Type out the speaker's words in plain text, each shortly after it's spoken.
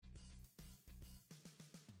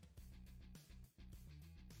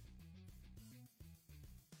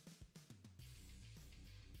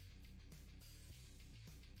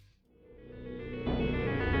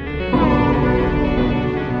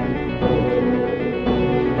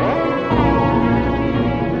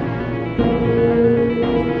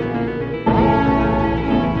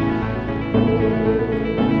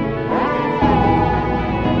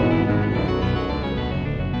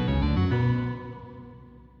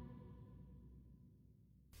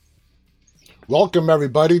Welcome,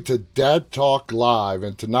 everybody, to Dead Talk Live.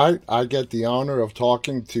 And tonight I get the honor of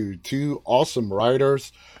talking to two awesome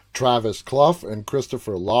writers, Travis Clough and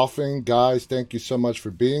Christopher Laughlin. Guys, thank you so much for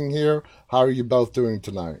being here. How are you both doing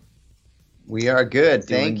tonight? We are good.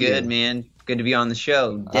 Doing Thank good, you. man. Good to be on the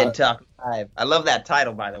show. Uh, Dead Talk Live. I love that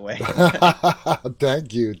title, by the way.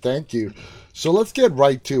 Thank you. Thank you. So let's get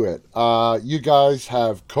right to it. You guys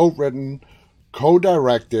have co written, co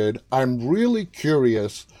directed. I'm really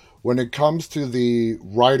curious when it comes to the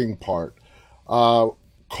writing part. Uh,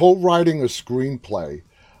 Co writing a screenplay.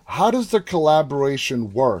 How does the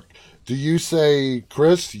collaboration work? Do you say,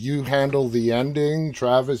 Chris, you handle the ending,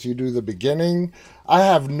 Travis, you do the beginning? I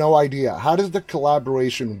have no idea. How does the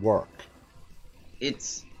collaboration work?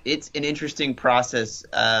 It's an interesting process.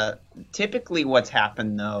 Typically, what's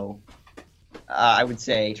happened though, I would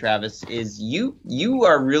say, Travis, is you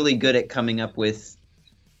are really good at coming up with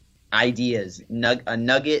ideas, a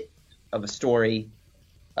nugget of a story,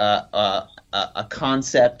 a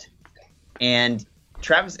concept, and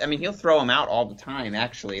Travis. I mean, he'll throw them out all the time.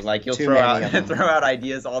 Actually, like he'll Too throw many out of them. throw out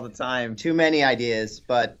ideas all the time. Too many ideas,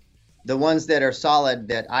 but the ones that are solid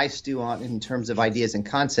that I stew on in terms of ideas and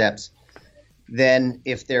concepts, then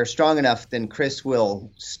if they're strong enough, then Chris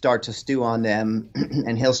will start to stew on them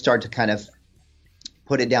and he'll start to kind of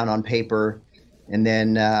put it down on paper and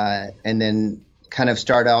then kind of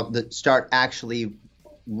start actually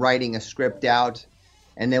writing a script out,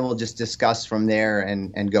 and then we'll just discuss from there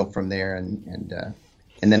and go from there and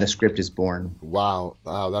then a script is born. Wow,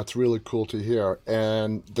 that's really cool to hear.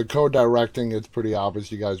 And the co-directing, it's pretty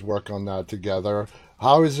obvious you guys work on that together.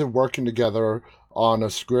 How is it working together on a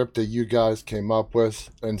script that you guys came up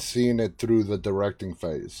with and seeing it through the directing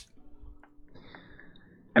phase?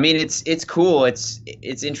 I mean, it's cool. It's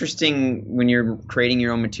interesting when you're creating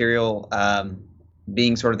your own material,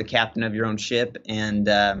 being sort of the captain of your own ship and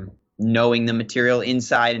knowing the material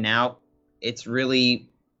inside and out. It's really,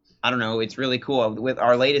 I don't know, it's really cool. With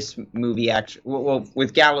our latest movie, actually, well,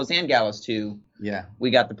 with Gallows and Gallows 2, Yeah. we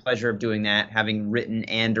got the pleasure of doing that, having written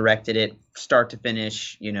and directed it, start to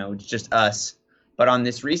finish. It's just us. But on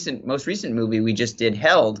this most recent movie we just did,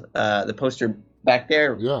 Held, the poster back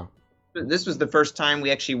there. Yeah. This was the first time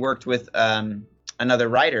we actually worked with another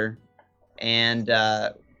writer and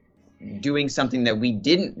doing something that we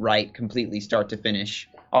didn't write completely start to finish,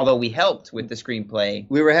 although we helped with the screenplay.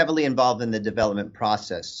 We were heavily involved in the development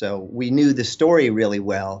process, so we knew the story really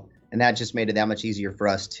well, and that just made it that much easier for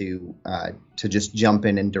us to just jump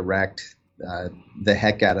in and direct the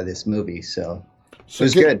heck out of this movie. So it So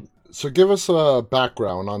was gi- good. so give us a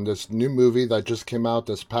background on this new movie that just came out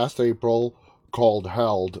this past April called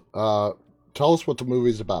Held. Tell us what the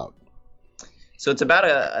movie's about. So it's about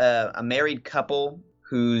a married couple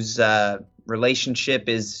whose relationship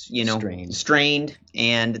is, strained,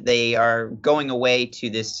 and they are going away to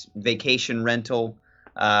this vacation rental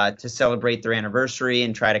to celebrate their anniversary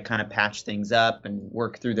and try to kind of patch things up and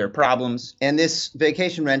work through their problems. And this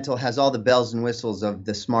vacation rental has all the bells and whistles of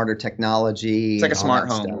the smarter technology. It's like a and all smart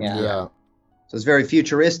that home, stuff. yeah. So it's very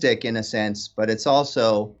futuristic in a sense, but it's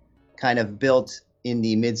also kind of built in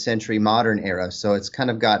the mid-century modern era. So it's kind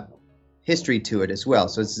of got history to it as well.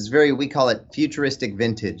 So it's we call it futuristic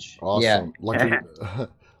vintage. Awesome.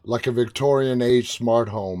 Like a Victorian age smart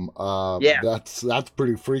home. Yeah. That's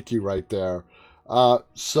pretty freaky right there.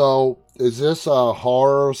 So is this a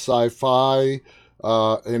horror, sci-fi?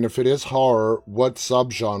 And if it is horror, what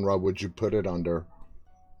subgenre would you put it under?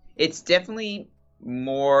 It definitely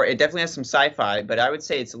has some sci-fi, but I would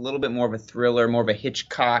say it's a little bit more of a thriller, more of a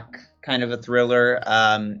Hitchcock kind of a thriller.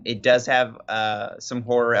 It does have some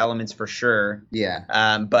horror elements for sure. Yeah.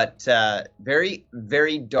 But very,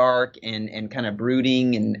 very dark and kind of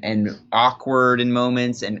brooding and awkward in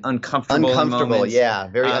moments and uncomfortable in moments. Yeah.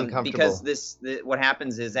 Very uncomfortable. Because what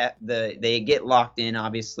happens is that they get locked in,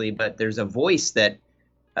 obviously, but there's a voice that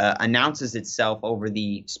announces itself over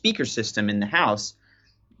the speaker system in the house,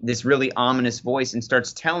 this really ominous voice, and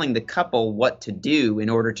starts telling the couple what to do in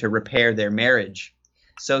order to repair their marriage.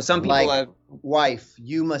 So some people like, wife,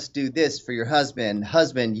 you must do this for your husband.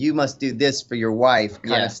 Husband, you must do this for your wife,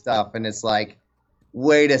 kind of stuff. And it's like,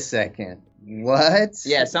 wait a second, what?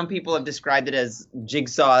 Yeah, some people have described it as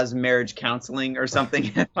Jigsaw's marriage counseling or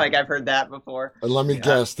something. Like I've heard that before. And let me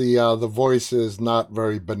guess, the voice is not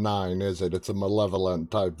very benign, is it? It's a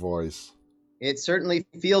malevolent type voice. It certainly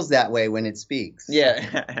feels that way when it speaks.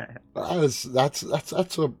 Yeah. That's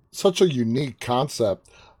such a unique concept.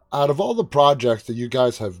 Out of all the projects that you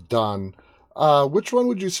guys have done, which one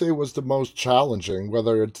would you say was the most challenging?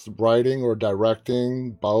 Whether it's writing or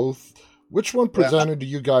directing, both. Which one presented to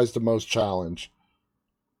you guys the most challenge?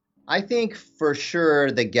 I think for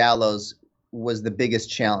sure the Gallows was the biggest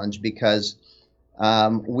challenge because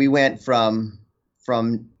we went from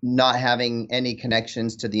not having any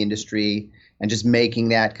connections to the industry and just making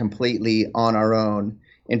that completely on our own.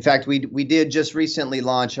 In fact, we did just recently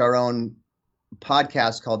launch our own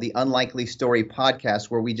podcast called the Unlikely Story Podcast,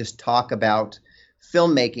 where we just talk about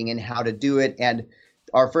filmmaking and how to do it. And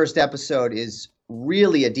our first episode is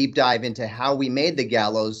really a deep dive into how we made The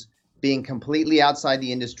Gallows, being completely outside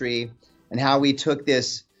the industry, and how we took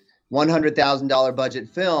this $100,000 budget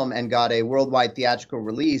film and got a worldwide theatrical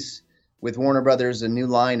release with Warner Brothers and New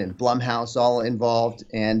Line and Blumhouse all involved,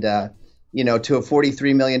 and to a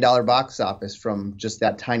 $43 million box office from just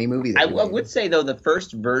that tiny movie. I would say, though, the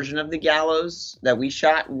first version of The Gallows that we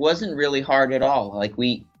shot wasn't really hard at all. Like,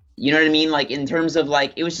 you know what I mean? Like, in terms of,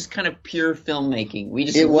 like, it was just kind of pure filmmaking. We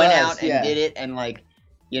just went out and did it, and, like,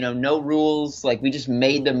 no rules. Like, we just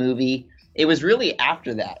made the movie. It was really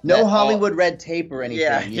after that. No Hollywood red tape or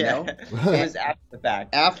anything, you know? It was after the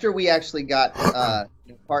fact. After we actually got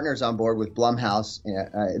partners on board with Blumhouse,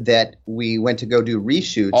 that we went to go do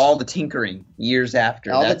reshoots. All the tinkering years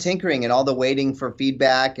after. The tinkering and all the waiting for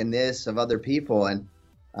feedback and this of other people. And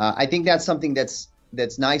I think that's something that's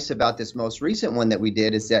nice about this most recent one that we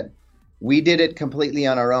did, is that we did it completely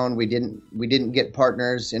on our own. We didn't get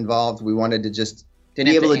partners involved. We wanted to just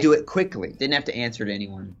be able to do it quickly. Didn't have to answer to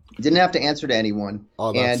anyone.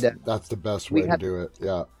 Oh, that's the best way to do it.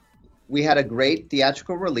 Yeah. We had a great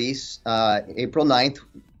theatrical release April 9th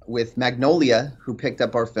with Magnolia, who picked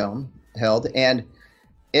up our film, held, and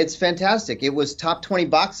it's fantastic. It was top 20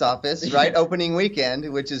 box office, right, opening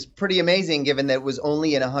weekend, which is pretty amazing given that it was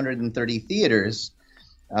only in 130 theaters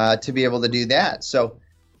to be able to do that. So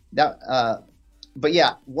that, but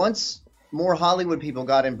yeah, once more Hollywood people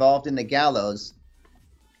got involved in The Gallows,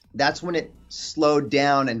 that's when it slowed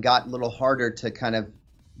down and got a little harder to kind of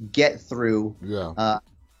get through. Yeah.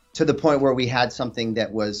 To the point where we had something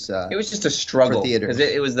that was it was just a struggle because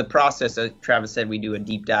it was the process. Travis said we do a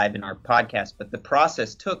deep dive in our podcast, but the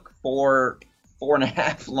process took four and a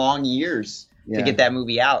half long years to get that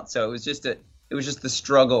movie out. So it was just the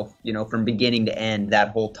struggle, from beginning to end that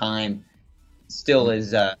whole time. Still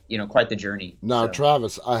is quite the journey. Now, so.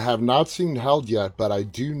 Travis, I have not seen Held yet, but I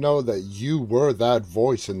do know that you were that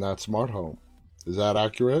voice in that smart home. Is that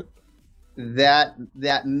accurate? That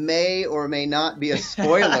may or may not be a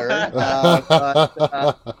spoiler,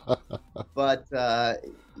 but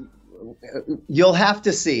you'll have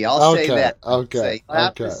to see. I'll say that. Okay. You'll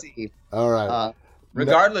have to see. All right.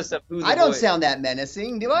 Regardless of who. I don't sound that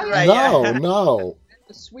menacing, do I? Right, no.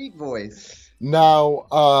 A sweet voice.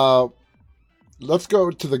 Now, let's go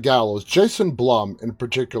to The Gallows. Jason Blum, in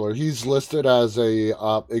particular, he's listed as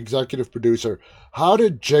a executive producer. How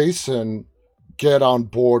did Jason get on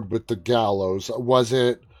board with The Gallows? Was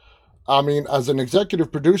it, as an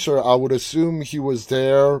executive producer, I would assume he was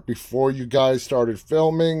there before you guys started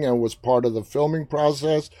filming and was part of the filming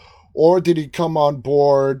process, or did he come on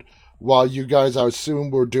board while you guys, I assume,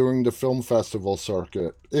 were doing the film festival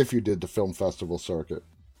circuit, if you did the film festival circuit?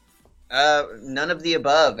 None of the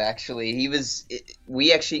above, actually.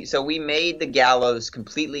 We made The Gallows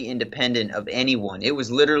completely independent of anyone. It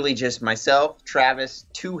was literally just myself, Travis,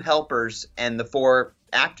 2 helpers, and the 4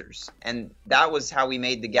 actors. And that was how we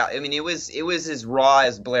made The Gallows. It was as raw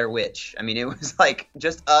as Blair Witch. It was like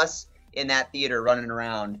just us in that theater running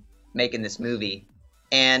around making this movie.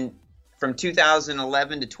 And from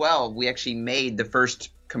 2011 to 12, we actually made the first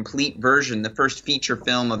complete version, the first feature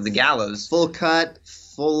film of The Gallows. Full cut,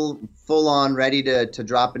 full on, ready to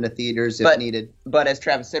drop into theaters if needed. But as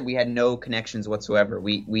Travis said, we had no connections whatsoever.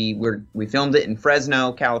 We filmed it in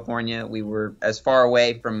Fresno, California. We were as far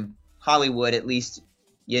away from Hollywood, at least,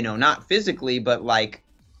 not physically, but like,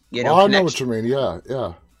 I know what you mean.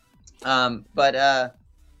 Yeah. But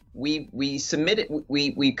we submitted.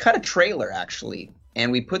 We cut a trailer actually,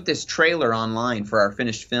 and we put this trailer online for our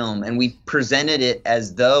finished film, and we presented it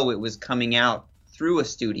as though it was coming out through a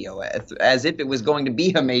studio, as if it was going to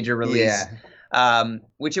be a major release,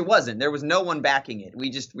 which it wasn't. There was no one backing it.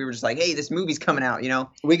 We were just like, hey, this movie's coming out,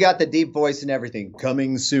 We got the deep voice and everything.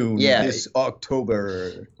 Coming soon this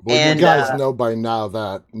October. Well, you guys know by now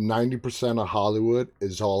that 90% of Hollywood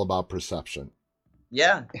is all about perception.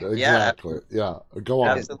 Yeah. Exactly. Yeah. Go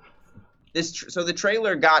on. Absolutely. So the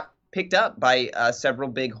trailer got picked up by several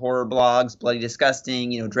big horror blogs, Bloody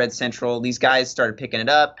Disgusting, Dread Central. These guys started picking it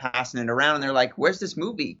up, passing it around, and they're like, where's this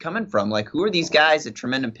movie coming from? Like, who are these guys at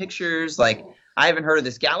Tremendum Pictures? Like, I haven't heard of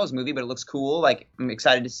this Gallows movie, but it looks cool. Like, I'm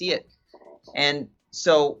excited to see it. And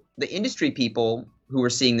so the industry people who were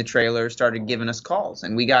seeing the trailer started giving us calls,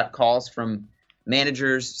 and we got calls from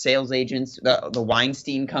managers, sales agents. The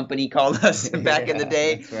Weinstein Company called us back in the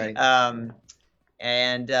day. That's right.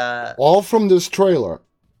 And All from this trailer.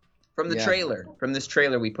 from the Yeah. trailer, from this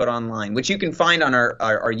trailer we put online, which you can find on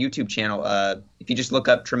our YouTube channel. If you just look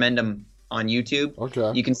up Tremendum on YouTube,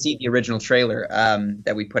 Okay. you can see the original trailer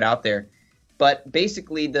that we put out there. But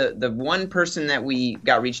basically, the one person that we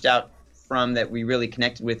got reached out from that we really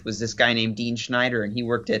connected with was this guy named Dean Schneider, and he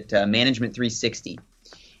worked at Management 360.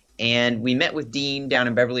 And we met with Dean down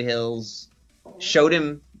in Beverly Hills, showed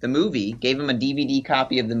him the movie, gave him a DVD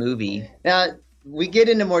copy of the movie. Now, we get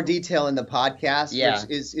into more detail in the podcast, Yeah.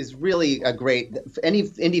 which is really a great. Any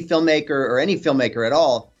indie filmmaker or any filmmaker at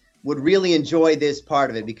all would really enjoy this part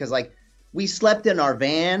of it because, like, we slept in our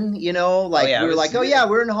van, you know, like yeah, we it were was- like, oh yeah,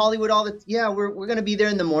 we're in Hollywood all the, yeah, we're gonna be there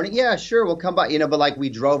in the morning, yeah, sure, we'll come by, you know, but like we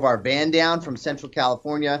drove our van down from Central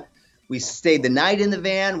California. We stayed the night in the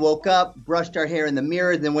van, woke up, brushed our hair in the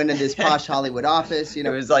mirror, then went into this posh Hollywood office, you It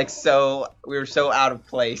know. was like we were so out of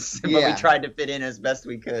place, but Yeah. we tried to fit in as best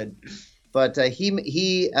we could. But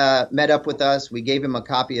he met up with us. We gave him a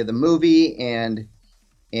copy of the movie, and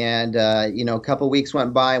you know, a couple weeks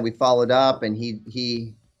went by, and we followed up, and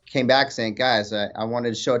he came back saying, guys, I wanted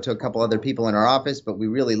to show it to a couple other people in our office, but we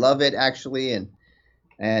really love it actually,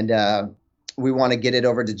 and we want to get it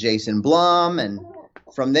over to Jason Blum, and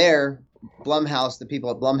from there, Blumhouse, the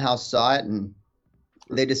people at Blumhouse saw it, and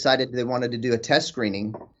they decided they wanted to do a test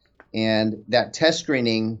screening, and that test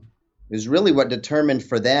screening is really what determined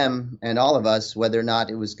for them and all of us whether or not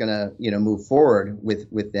it was going to, you know, move forward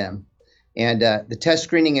with them. And the test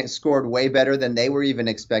screening, it scored way better than they were even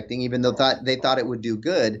expecting, even though they thought it would do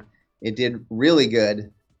good. It did really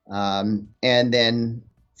good. And then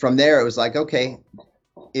from there, it was like, okay,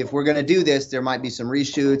 if we're going to do this, there might be some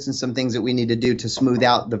reshoots and some things that we need to do to smooth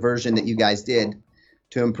out the version that you guys did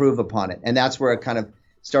to improve upon it. And that's where it kind of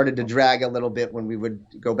started to drag a little bit when we would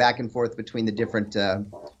go back and forth between the different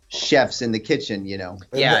chefs in the kitchen, you know.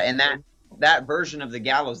 Yeah, and that version of the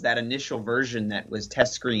Gallows, that initial version that was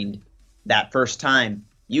test screened that first time,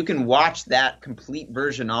 you can watch that complete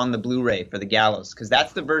version on the Blu-ray for the Gallows, because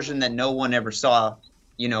that's the version that no one ever saw,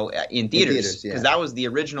 you know, in theaters, because that was the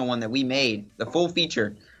original one that we made, the full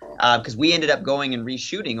feature, because we ended up going and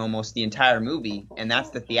reshooting almost the entire movie, and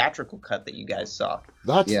that's the theatrical cut that you guys saw.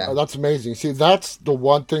 That's amazing. See, that's the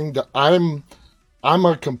one thing that I'm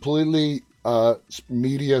a completely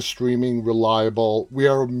media streaming reliable. We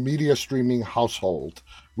are a media streaming household.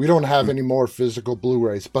 We don't have any more physical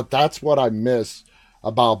Blu-rays, but that's what I miss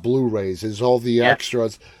about Blu-rays is all the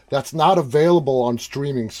extras that's not available on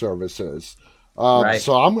streaming services. Right.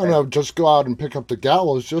 So I'm going to just go out and pick up the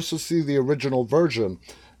Gallows just to see the original version.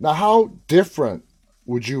 Now, how different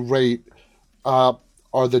would you rate are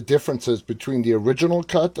the differences between the original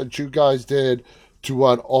cut that you guys did to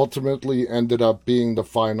what ultimately ended up being the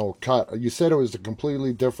final cut? You said it was a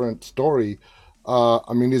completely different story.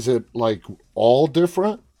 I mean, is it like all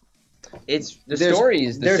different? Story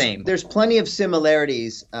is the same. There's plenty of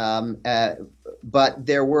similarities, but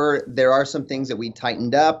there are some things that we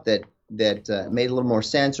tightened up that made a little more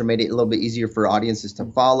sense or made it a little bit easier for audiences to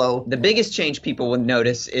follow. The biggest change people would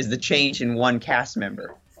notice is the change in one cast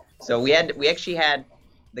member. So we actually had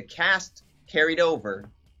the cast carried over.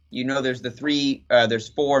 You know, there's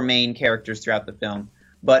four main characters throughout the film,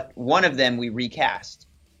 but one of them we recast.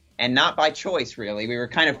 And not by choice, really. We were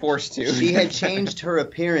kind of forced to. She had changed her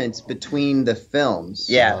appearance between the films.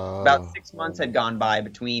 Yeah, about 6 months had gone by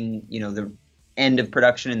between, you know, the end of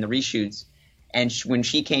production and the reshoots. And when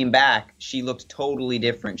she came back, she looked totally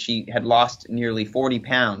different. She had lost nearly 40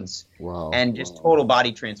 pounds. Wow. And just total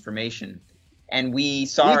body transformation. And we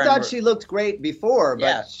saw her. We thought she looked great before, but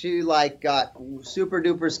Yeah. she like got super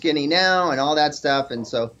duper skinny now and all that stuff. And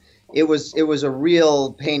so it was a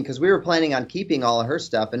real pain because we were planning on keeping all of her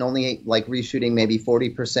stuff and only like reshooting maybe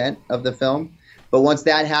 40% of the film. But once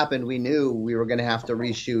that happened, we knew we were going to have to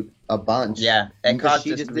reshoot a bunch. Yeah, and because caused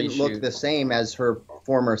she us just to didn't reshoot. look the same as her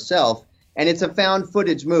former self. And it's a found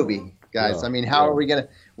footage movie, guys. Yeah, I mean, how are we going to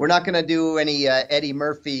 – we're not going to do any Eddie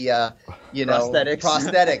Murphy,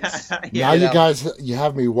 prosthetics. Now you guys, you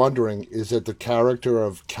have me wondering, is it the character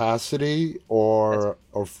of Cassidy or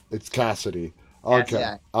it's Cassidy? Okay.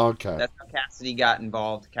 Yeah. Okay. That's how Cassidy got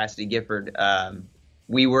involved, Cassidy Gifford.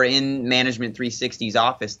 We were in Management 360's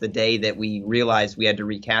office the day that we realized we had to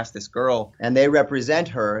recast this girl, And they represent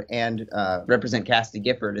her and represent Cassidy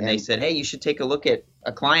Gifford, and they said, "Hey, you should take a look at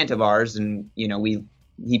a client of ours." And you know, he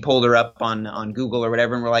pulled her up on Google or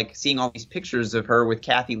whatever, and we're like seeing all these pictures of her with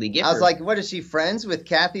Kathy Lee Gifford. I was like, what, is she friends with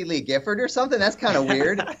Kathy Lee Gifford or something? That's kind of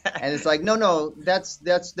weird. And it's like, no, that's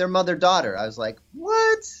their mother-daughter. I was like,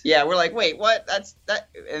 what? yeah, we're like, wait, what? That's that,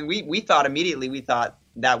 and we thought immediately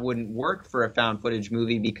that wouldn't work for a found footage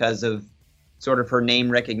movie because of sort of her name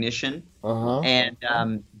recognition. Uh-huh.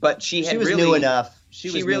 And but she was really new enough. She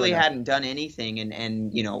was new really enough. hadn't done anything,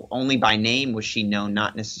 and only by name was she known,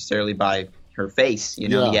 not necessarily by her face,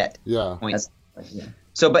 yet. Yeah. Points. Yeah.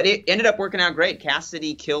 So, but it ended up working out great.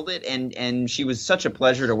 Cassidy killed it, and she was such a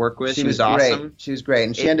pleasure to work with. She was great. awesome. She was great,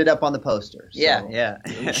 and she ended up on the poster. So. Yeah.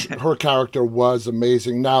 Her character was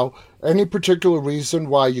amazing. Now, any particular reason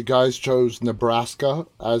why you guys chose Nebraska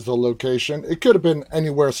as the location? It could have been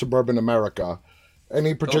anywhere suburban America.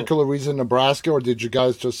 Any particular reason Nebraska, or did you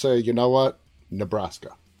guys just say, you know what, Nebraska?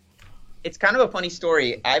 It's kind of a funny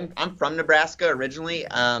story. I'm from Nebraska originally,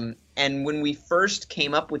 and when we first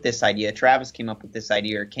came up with this idea, Travis came up with this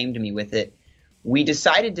idea, or came to me with it, we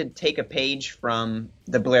decided to take a page from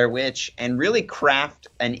the Blair Witch and really craft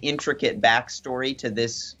an intricate backstory to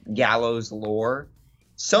this gallows lore.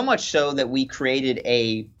 So much so that we created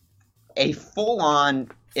a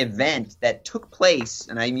full-on event that took place,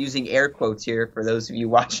 and I'm using air quotes here for those of you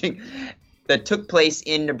watching, that took place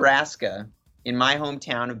in Nebraska, in my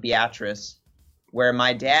hometown of Beatrice, where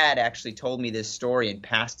my dad actually told me this story and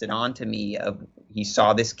passed it on to me. He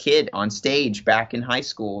saw this kid on stage back in high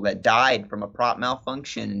school that died from a prop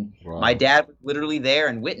malfunction. Wow. My dad was literally there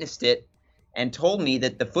and witnessed it, and told me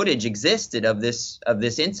that the footage existed of this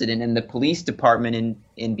incident, and the police department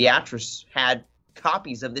in Beatrice had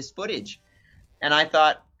copies of this footage. And I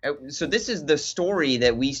thought, so this is the story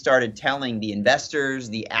that we started telling the investors,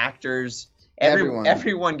 the actors,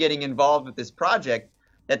 everyone getting involved with this project,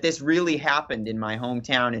 that this really happened in my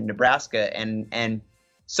hometown in Nebraska. And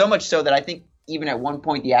so much so that I think even at one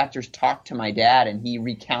point the actors talked to my dad and he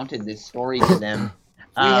recounted this story to them.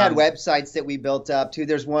 We had websites that we built up too.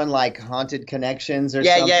 There's one like Haunted Connections or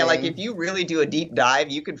something. Yeah. Like if you really do a deep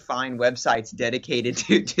dive, you could find websites dedicated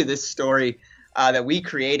to this story that we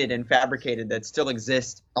created and fabricated that still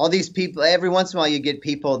exist. All these people, every once in a while you get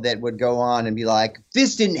people that would go on and be like,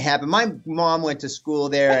 this didn't happen. My mom went to school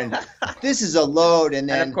there and this is a load. And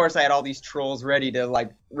then, of course, I had all these trolls ready to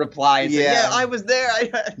like reply and say, yeah, I was there.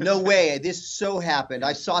 No way. This so happened.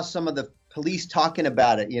 I saw some of the police talking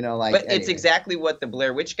about it, But it's exactly what the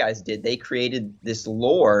Blair Witch guys did. They created this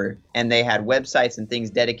lore and they had websites and things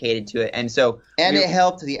dedicated to it. And so it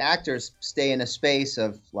helped the actors stay in a space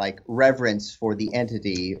of like reverence for the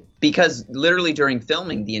entity. Because literally during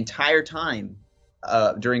filming the entire time,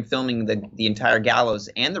 during filming the entire gallows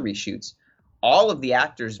and the reshoots, all of the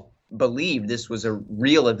actors believed this was a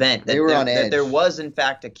real event. That they were on edge. That there was in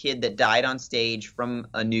fact a kid that died on stage from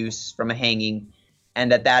a noose, from a hanging.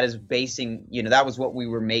 And that is basing, that was what we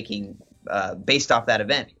were making based off that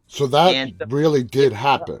event. So that really did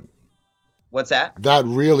happen. What's that? That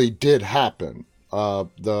really did happen.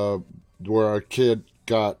 Where a kid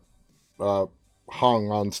got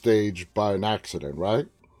hung on stage by an accident, right?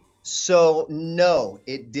 So no,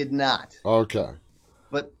 it did not. Okay.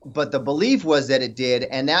 But the belief was that it did,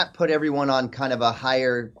 and that put everyone on kind of a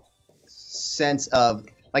higher sense of.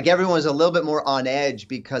 Like everyone was a little bit more on edge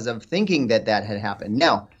because of thinking that had happened.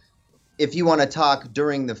 Now, if you want to talk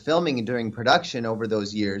during the filming and during production over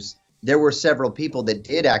those years, there were several people that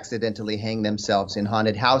did accidentally hang themselves in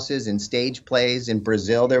haunted houses, in stage plays. In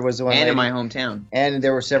Brazil, there was one. And in my hometown. And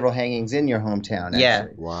there were several hangings in your hometown, actually. Yeah.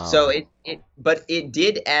 Wow. So but it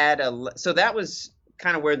did add so that was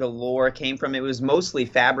kind of where the lore came from. It was mostly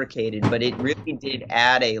fabricated, but it really did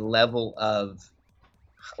add a level of,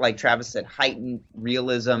 like Travis said, heightened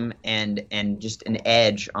realism and just an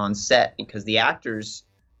edge on set, because the actors,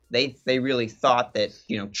 they really thought that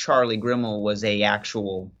Charlie Grimmel was a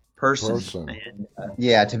actual person. And,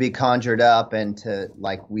 to be conjured up, and to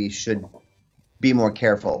we should be more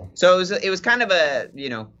careful. So it was kind of a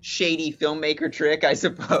shady filmmaker trick, I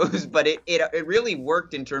suppose, but it really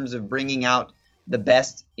worked in terms of bringing out the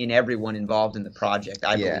best in everyone involved in the project,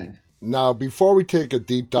 I believe. Now, before we take a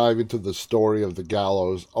deep dive into the story of the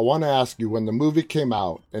gallows, I want to ask you, when the movie came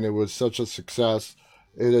out and it was such a success,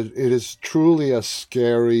 it is truly a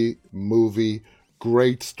scary movie,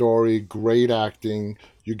 great story, great acting.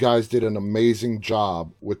 You guys did an amazing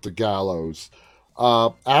job with the gallows.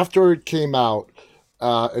 After it came out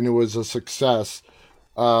and it was a success,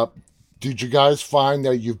 did you guys find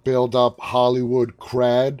that you've built up Hollywood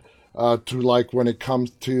cred to when it comes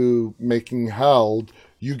to making Held?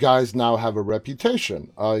 You guys now have a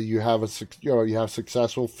reputation. You have you have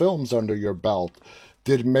successful films under your belt.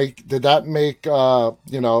 Did that make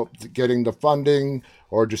getting the funding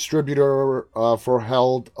or distributor for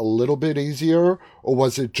Held a little bit easier, or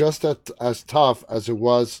was it just as tough as it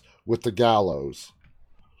was with the gallows?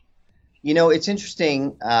 It's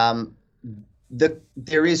interesting. There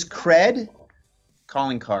is cred.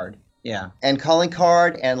 Calling card. Yeah. and calling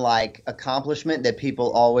card and like accomplishment that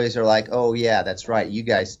people always are like, oh yeah, that's right, you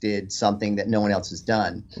guys did something that no one else has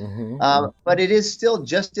done. But it is still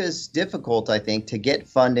just as difficult, I think, to get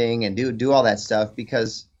funding and do all that stuff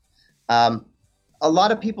because a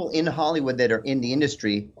lot of people in Hollywood that are in the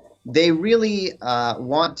industry, they really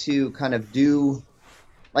want to kind of do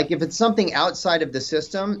like if it's something outside of the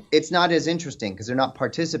system, it's not as interesting because they're not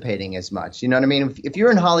participating as much. You know what I mean? If you're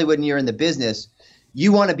in Hollywood and you're in the business,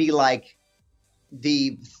 you want to be like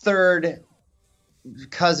the third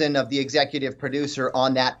cousin of the executive producer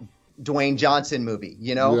on that Dwayne Johnson movie,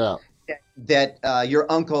 you know, that your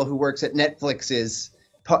uncle who works at Netflix is,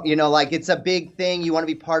 you know, like it's a big thing. You want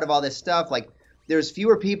to be part of all this stuff. Like there's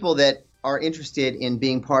fewer people that are interested in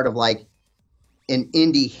being part of like an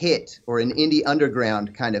indie hit or an indie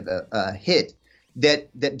underground kind of a hit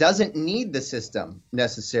that doesn't need the system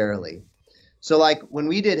necessarily. So like when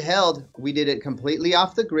we did Held, we did it completely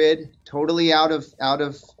off the grid, totally out of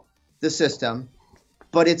the system,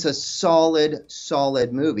 but it's a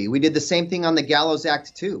solid movie. We did the same thing on The Gallows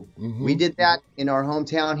Act 2. We did that in our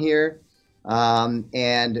hometown here,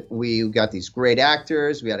 and we got these great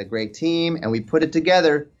actors. We had a great team, and we put it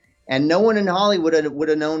together. And no one in Hollywood would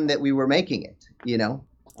have known that we were making it. You know,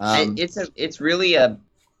 it's really a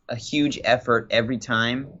huge effort every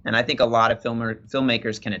time, and I think a lot of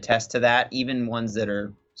filmmakers can attest to that. Even ones that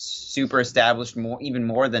are super established, even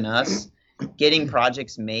more than us, getting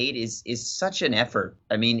projects made is such an effort.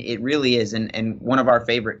 I mean, it really is. And one of our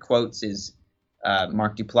favorite quotes is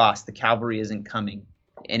Mark Duplass: "The cavalry isn't coming,"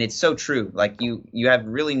 and it's so true. Like you have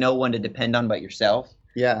really no one to depend on but yourself.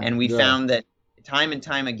 Yeah. And we found that time and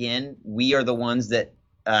time again, we are the ones that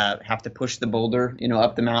have to push the boulder, you know,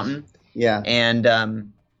 up the mountain. Yeah.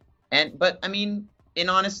 But I mean, in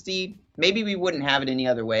honesty, maybe we wouldn't have it any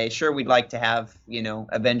other way. Sure, we'd like to have, you know,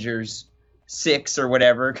 Avengers 6 or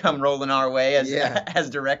whatever come rolling our way as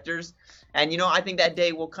directors. And, you know, I think that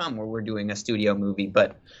day will come where we're doing a studio movie.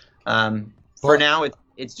 But for now,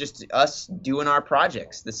 it's just us doing our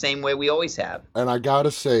projects the same way we always have. And I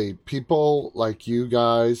gotta say, people like you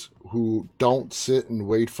guys who don't sit and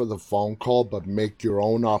wait for the phone call but make your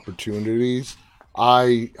own opportunities,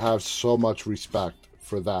 I have so much respect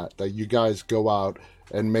for that you guys go out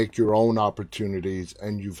and make your own opportunities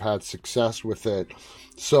and you've had success with it.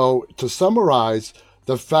 So to summarize,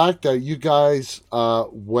 the fact that you guys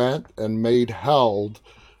went and made Held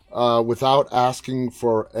without asking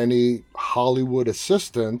for any Hollywood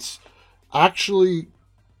assistance actually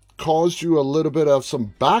caused you a little bit of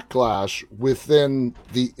some backlash within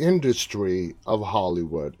the industry of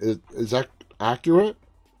Hollywood. Is that accurate?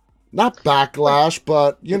 Not backlash,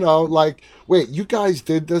 but, you know, like, wait, you guys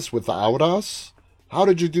did this without us? How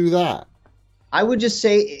did you do that? I would just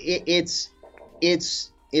say it's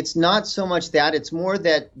not so much that. It's more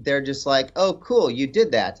that they're just like, oh, cool, you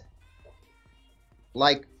did that.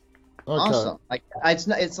 Like, awesome. Like,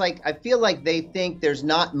 it's like, I feel like they think there's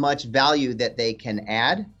not much value that they can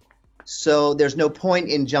add. So there's no point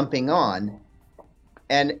in jumping on.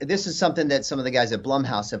 And this is something that some of the guys at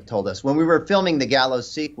Blumhouse have told us. When we were filming the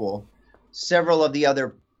Gallows sequel, several of the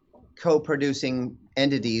other co-producing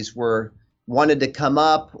entities wanted to come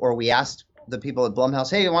up, or we asked the people at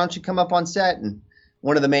Blumhouse, hey, why don't you come up on set? And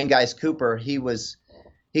one of the main guys, Cooper, he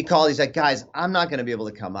called, he's like, guys, I'm not going to be able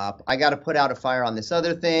to come up. I got to put out a fire on this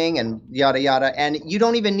other thing and yada, yada. And you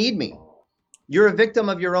don't even need me. You're a victim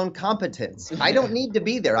of your own competence. I don't need to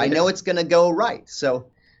be there. I know it's going to go right. So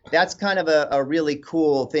that's kind of a really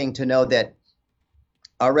cool thing to know, that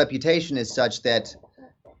our reputation is such that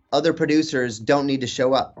other producers don't need to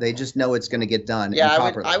show up. They just know it's going to get done.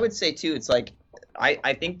 Yeah, I would say too, it's like,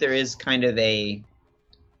 I think there is kind of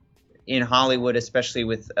in Hollywood, especially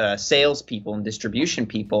with salespeople and distribution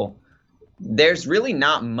people, there's really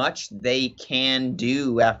not much they can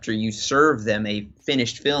do after you serve them a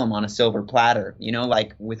finished film on a silver platter. You know,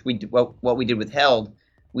 like what we did with Held,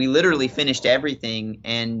 we literally finished everything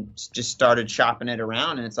and just started shopping it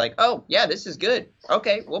around, and it's like, oh yeah, this is good.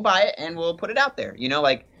 Okay, we'll buy it and we'll put it out there. You know,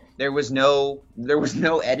 like there was no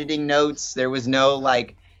editing notes, there was no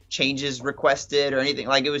like changes requested or anything.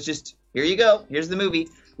 Like it was just, here you go, here's the movie.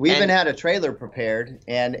 We even had a trailer prepared,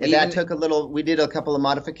 and that took we did a couple of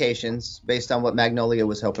modifications based on what Magnolia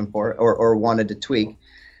was hoping for or wanted to tweak.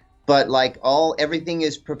 But like everything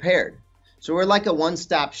is prepared. So we're like a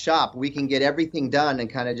one-stop shop. We can get everything done and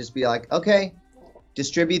kind of just be like, okay,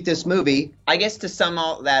 distribute this movie. I guess to sum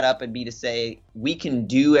all that up would be to say we can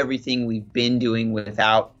do everything we've been doing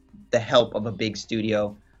without the help of a big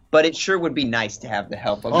studio. But it sure would be nice to have the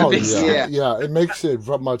help of a big studio. Yeah, it makes it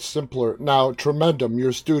much simpler. Now, Tremendum,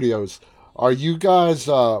 your studios, Are you guys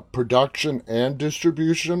production and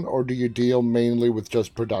distribution, or do you deal mainly with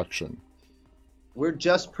just production? We're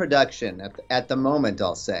just production at the moment,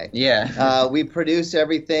 I'll say. Yeah. We produce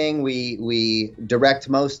everything. We direct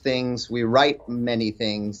most things. We write many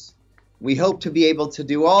things. We hope to be able to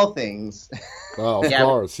do all things. Oh, of Yeah.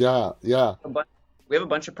 course, yeah, yeah. We have a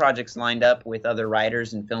bunch of projects lined up with other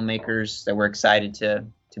writers and filmmakers that we're excited to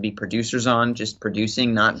be producers on, just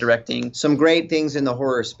producing, not directing. Some great things in the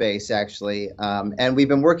horror space, actually. And we've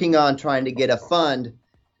been working on trying to get a fund.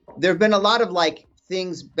 There have been a lot of like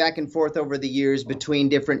things back and forth over the years between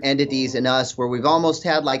different entities and us where we've almost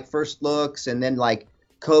had like first looks, and then like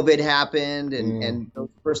COVID happened and those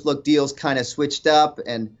first look deals kind of switched up,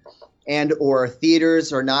 and or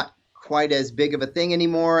theaters are not quite as big of a thing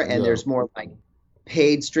anymore, and Yeah. there's more like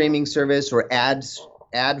paid streaming service or ad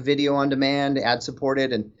video on demand, ad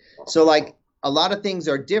supported. And so like a lot of things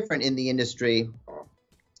are different in the industry.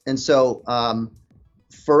 And so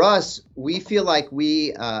for us, we feel like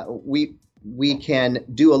we can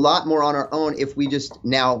do a lot more on our own if we just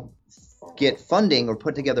now get funding or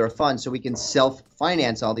put together a fund so we can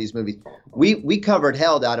self-finance all these movies. We covered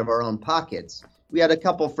Held out of our own pockets. We had a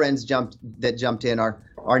couple friends jumped in,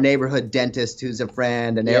 our neighborhood dentist who's a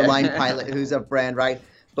friend, an airline pilot who's a friend, right?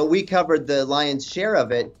 But we covered the lion's share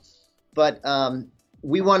of it. But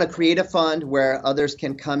we want to create a fund where others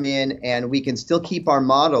can come in and we can still keep our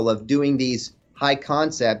model of doing these high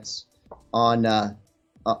concepts on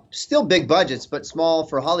still big budgets, but small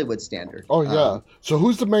for Hollywood standard. Oh, yeah. So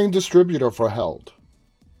who's the main distributor for Held?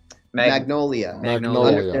 Magnolia.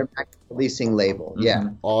 Magnolia. Under their releasing label. Mhm. Yeah.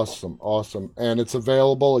 Awesome, awesome. And it's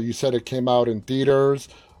available. You said it came out in theaters.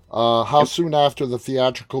 How soon after the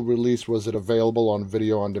theatrical release was it available on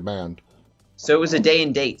video on demand? So it was a day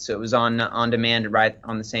and date. So it was on demand right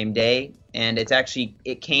on the same day. And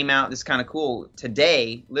it came out, this is kind of cool,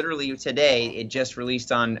 today, literally today, it just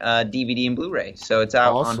released on DVD and Blu-ray. So it's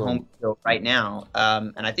out Awesome. on home video right now.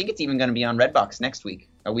 And I think it's even going to be on Redbox next week,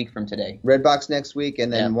 a week from today. Redbox next week,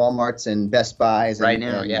 and then Yeah. Walmart's and Best Buys and, Right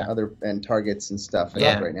now, and yeah. other and Targets and stuff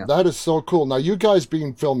Yeah. right now. That is so cool. Now, you guys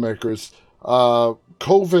being filmmakers,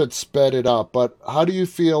 COVID sped it up, but how do you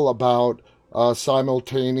feel about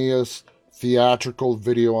simultaneous theatrical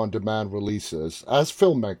video on demand releases as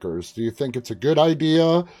filmmakers? Do you think it's a good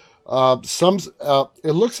idea?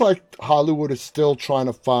 It looks like Hollywood is still trying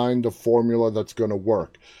to find a formula that's going to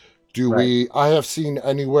work. I have seen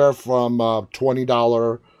anywhere from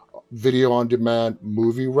 $20 video on demand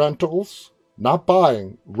movie rentals, not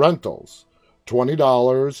buying, rentals,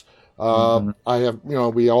 $20. I have,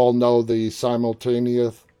 we all know the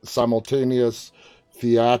simultaneous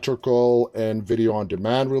theatrical and video on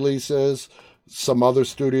demand releases. Some other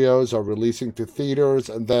studios are releasing to theaters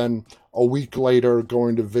and then a week later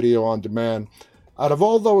going to video on demand. Out of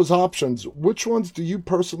all those options, which ones do you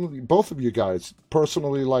personally, both of you guys,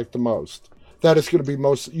 personally like the most? That is going to be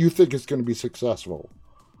you think is going to be successful?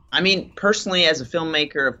 I mean, personally, as a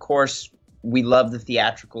filmmaker, of course, we love the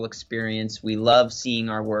theatrical experience. We love seeing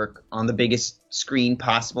our work on the biggest screen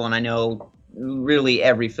possible. And I know really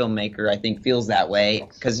every filmmaker, I think, feels that way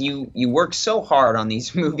because you work so hard on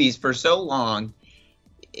these movies for so long.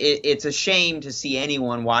 It's a shame to see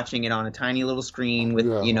anyone watching it on a tiny little screen with,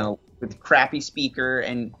 with crappy speaker.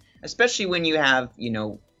 And especially when you have,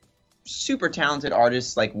 super talented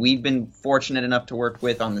artists like we've been fortunate enough to work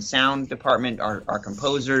with on the sound department, our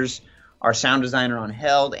composers, our sound designer on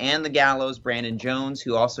Held, and The Gallows, Brandon Jones,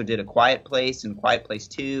 who also did A Quiet Place and Quiet Place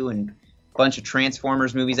 2 and a bunch of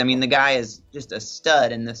Transformers movies. I mean, the guy is just a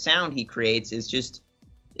stud, and the sound he creates is just,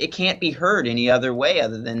 it can't be heard any other way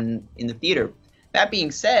other than in the theater. That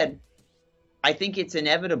being said, I think it's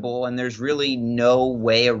inevitable, and there's really no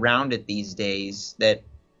way around it these days, that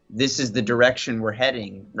this is the direction we're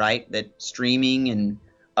heading, right? That streaming and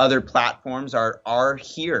other platforms are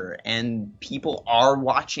here, and people are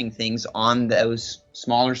watching things on those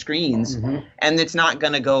smaller screens, and it's not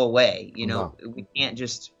going to go away. No.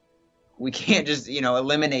 We can't just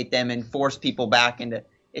eliminate them and force people back into.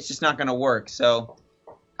 It's just not going to work. So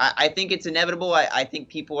I think it's inevitable. I think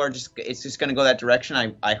people it's just going to go that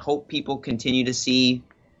direction. I hope people continue to see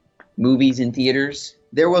movies in theaters.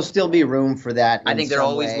 There will still be room for that. I think there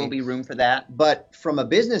always will be room for that. But from a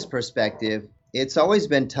business perspective, it's always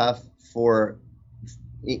been tough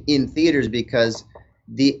in theaters because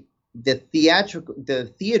the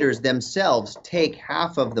theaters themselves take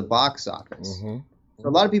half of the box office. So a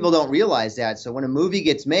lot of people don't realize that. So when a movie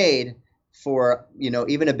gets made for,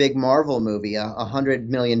 even a big Marvel movie, $100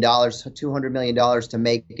 million, $200 million to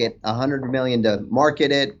make it, $100 million to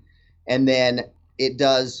market it, and then it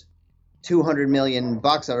does 200 million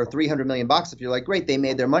box or 300 million box office. You're like, great, they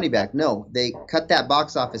made their money back. No, they cut that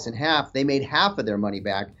box office in half. They made half of their money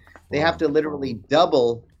back. They have to literally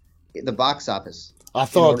double the box office. I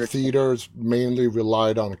thought theaters mainly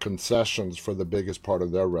relied on concessions for the biggest part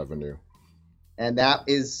of their revenue. And that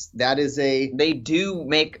is they do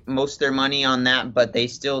make most of their money on that, but they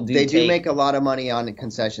still do. They do make a lot of money on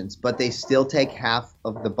concessions, but they still take half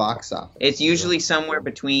of the box office. It's usually somewhere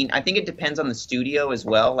between. I think it depends on the studio as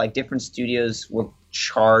well. Like different studios will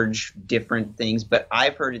charge different things, but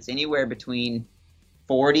I've heard it's anywhere between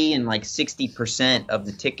 40 and like 60% of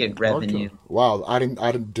the ticket revenue. Okay. Wow, I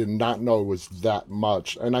did not know it was that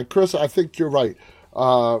much. And Chris, I think you're right.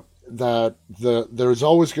 That there's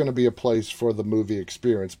always going to be a place for the movie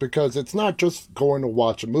experience, because it's not just going to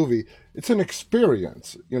watch a movie, it's an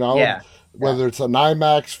experience, whether it's an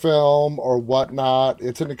IMAX film or whatnot.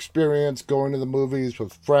 It's an experience going to the movies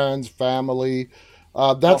with friends, family.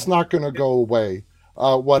 That's not going to go away.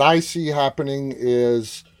 What I see happening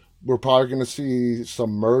is we're probably going to see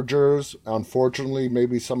some mergers. Unfortunately,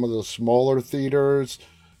 maybe some of the smaller theaters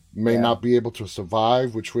may not be able to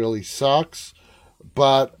survive, which really sucks.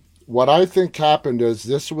 But what I think happened is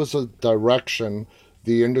this was a direction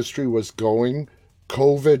the industry was going.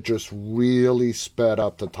 COVID just really sped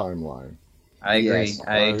up the timeline. I agree. Yes,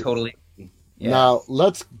 I totally agree. Yeah. Now,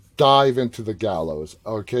 let's dive into The Gallows.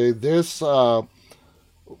 Okay, this,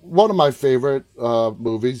 one of my favorite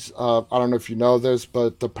movies. I don't know if you know this,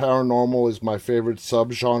 but the paranormal is my favorite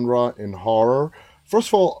subgenre in horror. First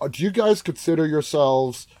of all, do you guys consider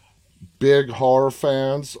yourselves big horror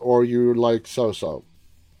fans, or you like so-so?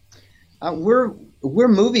 We're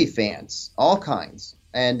movie fans, all kinds,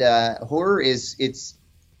 and horror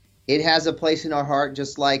it has a place in our heart,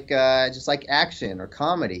 just like action or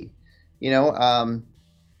comedy.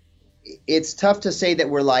 It's tough to say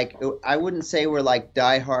that we're like. I wouldn't say we're like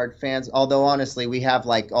diehard fans, although honestly, we have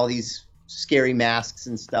like all these scary masks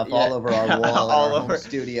and stuff all over our wall in our home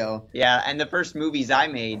studio. Yeah, and the first movies I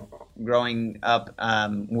made growing up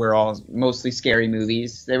were all mostly scary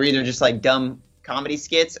movies. They were either just like dumb comedy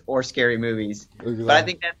skits or scary movies. Exactly. But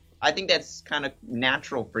I think that's kind of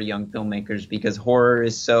natural for young filmmakers, because horror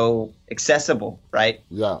is so accessible, right?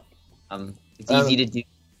 Yeah. It's easy to do.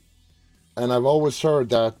 And I've always heard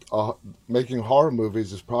that making horror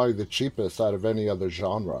movies is probably the cheapest out of any other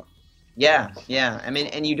genre. Yeah. I mean,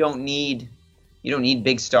 and you don't need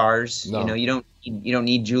big stars. No. You don't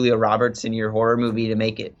need Julia Roberts in your horror movie to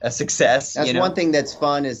make it a success. That's one thing that's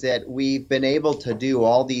fun, is that we've been able to do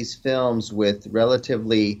all these films with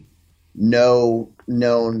relatively no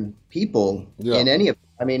known people in any of.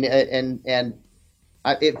 I mean, and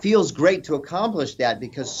it feels great to accomplish that,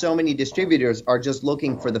 because so many distributors are just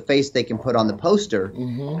looking for the face they can put on the poster,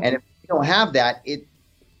 and if you don't have that,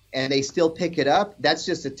 and they still pick it up, that's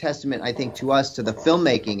just a testament, I think, to us, to the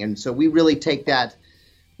filmmaking. And so we really take that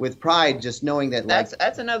with pride, just knowing that that's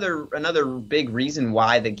another big reason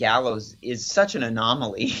why The Gallows is such an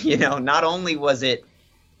anomaly. Not only was it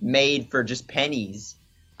made for just pennies,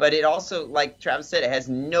 but it also, like Travis said, it has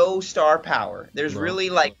no star power. There's really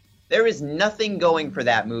there is nothing going for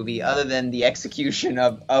that movie other than the execution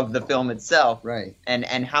of the film itself, right?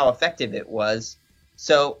 And how effective it was.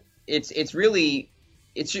 So it really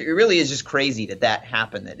is just crazy that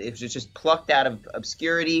happened. That it was just plucked out of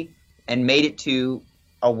obscurity and made it to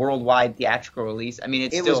a worldwide theatrical release. I mean,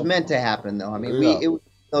 it was meant to happen, though. I mean, it was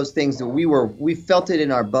those things that we felt it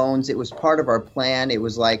in our bones. It was part of our plan. It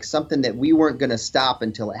was like something that we weren't going to stop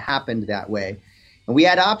until it happened that way. And we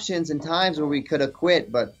had options and times where we could have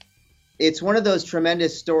quit, but it's one of those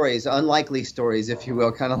tremendous stories, unlikely stories, if you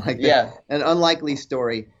will, kind of like an unlikely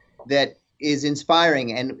story that is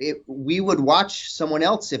inspiring. And we would watch someone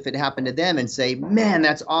else, if it happened to them, and say, man,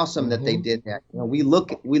 that's awesome that they did that. We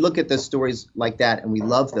look at the stories like that, and we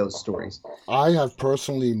love those stories. I have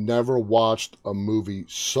personally never watched a movie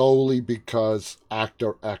solely because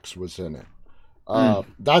actor X was in it.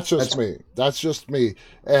 That's just me.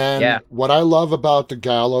 And what I love about The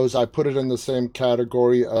Gallows, I put it in the same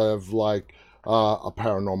category of like a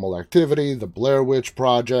Paranormal Activity, The Blair Witch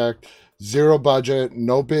Project. Zero budget,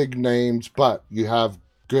 no big names, but you have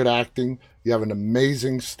good acting, you have an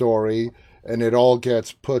amazing story, and it all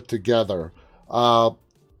gets put together. The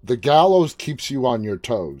Gallows keeps you on your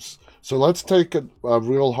toes. So let's take a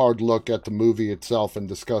real hard look at the movie itself and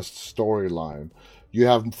discuss the storyline. You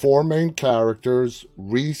have four main characters: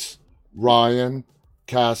 Reese, Ryan,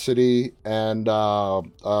 Cassidy, and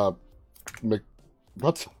what's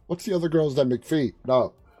the other girl's name? McPhee?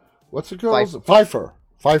 No, what's the girl's? Pfeiffer.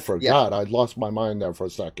 Yeah. God, I lost my mind there for a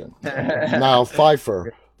second. Now,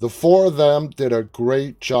 Pfeiffer. The four of them did a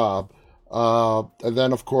great job. And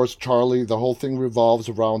then, of course, Charlie, the whole thing revolves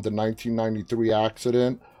around the 1993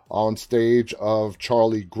 accident on stage of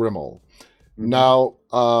Charlie Grimmel. Now,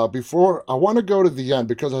 before I want to go to the end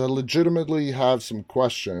because I legitimately have some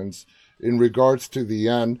questions in regards to the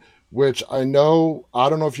end, which I don't know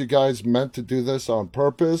if you guys meant to do this on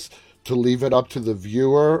purpose to leave it up to the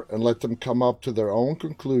viewer and let them come up to their own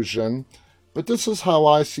conclusion, but this is how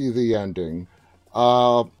I see the ending.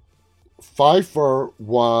 Pfeiffer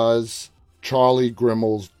was Charlie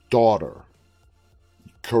Grimmel's daughter.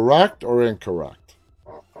 Correct or incorrect?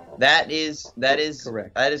 That is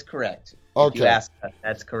Correct. That is correct. Okay. If you ask that,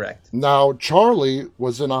 that's correct. Now, Charlie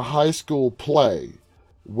was in a high school play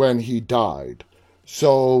when he died.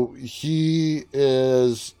 So he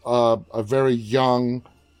is a very young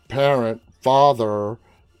parent, father,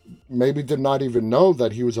 maybe did not even know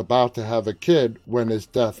that he was about to have a kid when his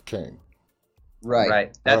death came.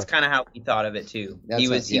 Right. That's kind of how he thought of it too. He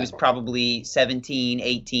was probably 17,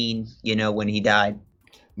 18, when he died.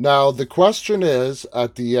 Now, the question is,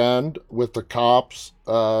 at the end, with the cops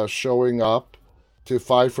showing up to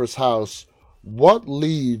Pfeiffer's house, what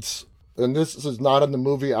leads, and this is not in the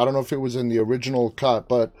movie, I don't know if it was in the original cut,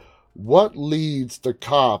 but what leads the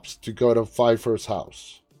cops to go to Pfeiffer's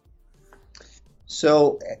house?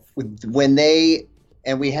 So when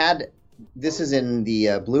we had, this is in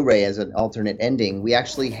the Blu-ray as an alternate ending, we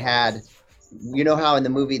actually had, you know how in the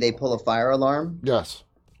movie they pull a fire alarm? Yes.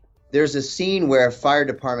 There's a scene where a fire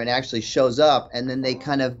department actually shows up and then they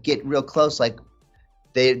kind of get real close, like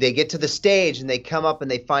they get to the stage and they come up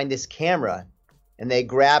and they find this camera and they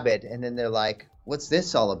grab it and then they're like, what's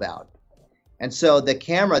this all about? And so the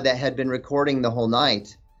camera that had been recording the whole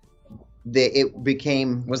night, it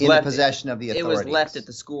became the possession of the authorities. It was left at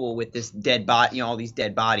the school with this dead body, all these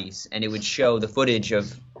dead bodies, and it would show the footage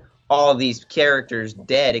of all of these characters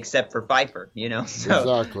dead except for Pfeiffer, So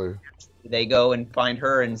Exactly. they go and find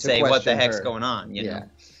her and say, what the heck's going on, you know?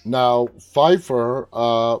 Now, Pfeiffer,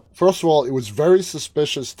 first of all, it was very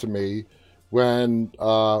suspicious to me when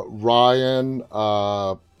Ryan,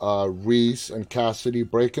 Reese, and Cassidy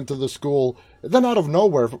break into the school. And then out of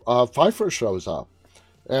nowhere, Pfeiffer shows up.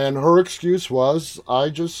 And her excuse was, I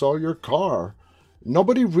just saw your car.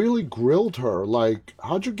 Nobody really grilled her. Like,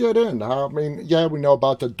 how'd you get in? I mean, yeah, we know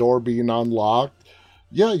about the door being unlocked.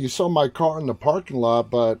 Yeah, you saw my car in the parking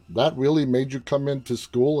lot, but that really made you come into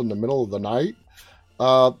school in the middle of the night?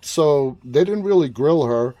 So they didn't really grill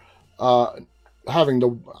her.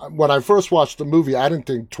 When I first watched the movie, I didn't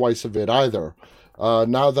think twice of it either.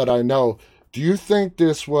 Now that I know, do you think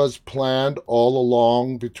this was planned all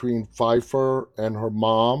along between Pfeiffer and her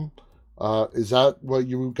mom? Is that what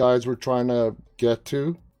you guys were trying to get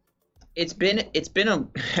to? It's been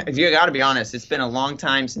if you got to be honest, it's been a long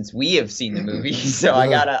time since we have seen the movie, so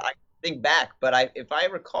I think back. But if I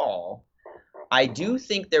recall, I do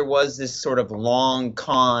think there was this sort of long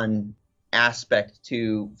con aspect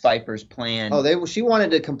to Pfeiffer's plan. Oh, she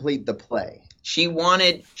wanted to complete the play. She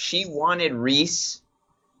wanted Reese.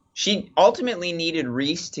 She ultimately needed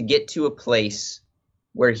Reese to get to a place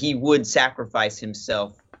where he would sacrifice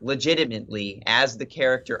himself legitimately, as the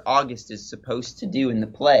character August is supposed to do in the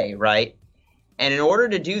play, right? And in order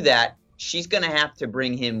to do that, she's going to have to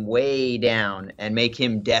bring him way down and make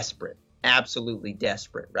him desperate, absolutely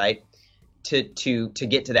desperate, right? To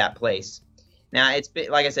get to that place. Now, it's been,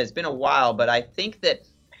 like I said, it's been a while, but I think that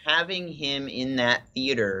having him in that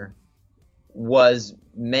theater was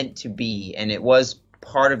meant to be, and it was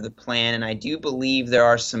part of the plan. And I do believe there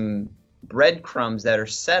are some breadcrumbs that are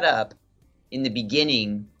set up in the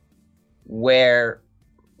beginning where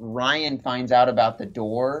Ryan finds out about the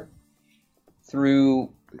door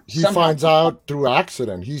through... He finds out through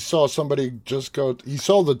accident. He saw somebody he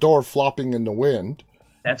saw the door flopping in the wind.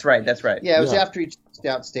 That's right. Yeah, it was after he checked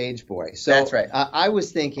out Stage Boy. So that's right. I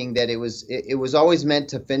was thinking that it was always meant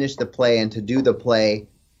to finish the play and to do the play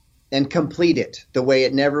and complete it the way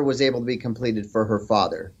it never was able to be completed for her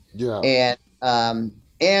father. Yeah.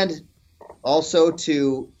 And also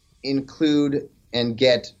to include and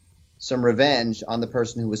get some revenge on the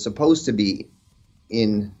person who was supposed to be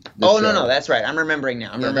in the show. No, that's right. I'm remembering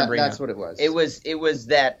now. That's what it was. It was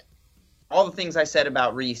that all the things I said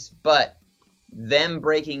about Reese, but them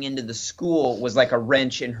breaking into the school was like a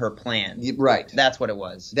wrench in her plan. Right. That's what it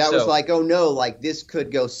was. That was like, oh no, like this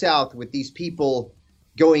could go south with these people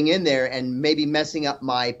going in there and maybe messing up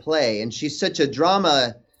my play. And she's such a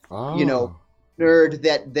drama, nerd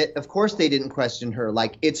that of course they didn't question her.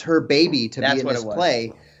 Like, it's her baby to be in this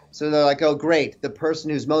play. So they're like, oh great, the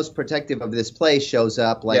person who's most protective of this play shows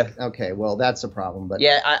up. Like, okay, well that's a problem. But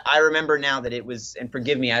yeah, I remember now that it was, and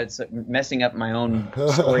forgive me, it's messing up my own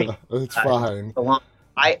story. It's fine.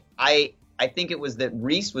 I think it was that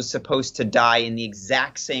Reese was supposed to die in the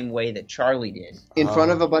exact same way that Charlie did. In front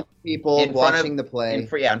of a bunch of people watching the play. In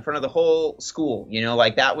front of the whole school.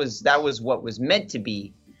 Like that was what was meant to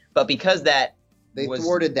be. But because they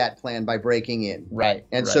thwarted that plan by breaking in. Right.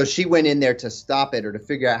 And so she went in there to stop it or to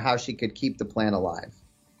figure out how she could keep the plan alive.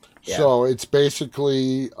 Yeah. So it's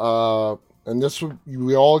basically, and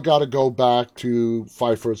we all got to go back to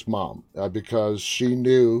Pfeiffer's mom because she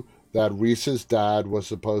knew that Reese's dad was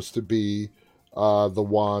supposed to be the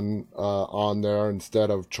one on there instead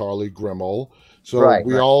of Charlie Grimmel. So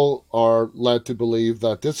we all are led to believe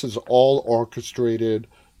that this is all orchestrated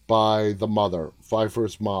by the mother,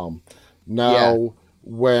 Pfeiffer's mom. Now,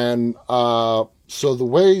 when so the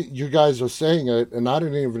way you guys are saying it, and I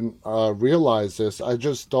didn't even realize this, I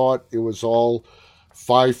just thought it was all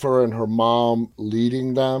Pfeiffer and her mom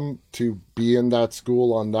leading them to be in that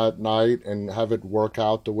school on that night and have it work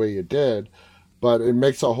out the way it did. But it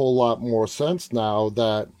makes a whole lot more sense now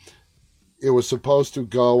that it was supposed to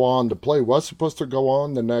go on, the play was supposed to go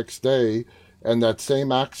on the next day, and that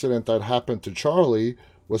same accident that happened to Charlie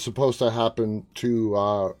was supposed to happen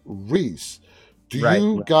to Reese. Do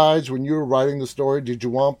you guys, when you were writing the story, did you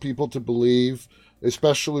want people to believe,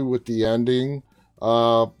 especially with the ending,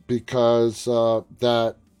 because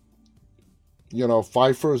that,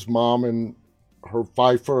 Pfeiffer's mom and her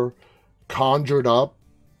Pfeiffer conjured up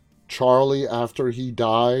Charlie after he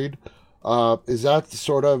died? Is that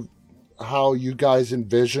sort of how you guys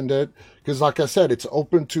envisioned it? Because like I said, it's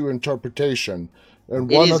open to interpretation. And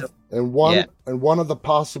one of the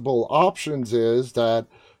possible options is that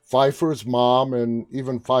Pfeiffer's mom and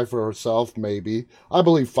even Pfeiffer herself, maybe, I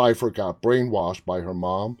believe Pfeiffer got brainwashed by her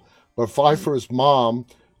mom, but Pfeiffer's mom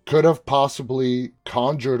could have possibly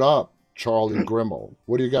conjured up Charlie Grimmel.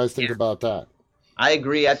 What do you guys think about that? I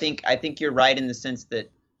agree. I think you're right in the sense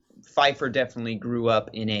that Pfeiffer definitely grew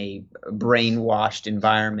up in a brainwashed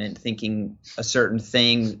environment, thinking a certain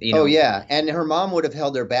thing. Oh yeah, and her mom would have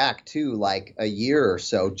held her back too, like a year or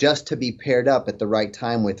so, just to be paired up at the right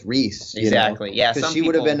time with Reese. Exactly. Yeah, because she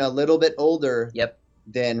would have been a little bit older.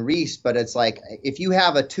 Than Reese. But it's like if you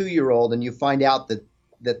have a 2-year-old and you find out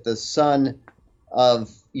that the son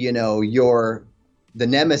of the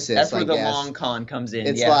nemesis. That's where the long con comes in.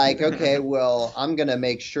 It's like, okay, well, I'm going to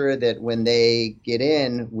make sure that when they get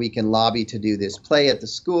in, we can lobby to do this play at the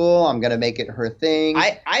school. I'm going to make it her thing.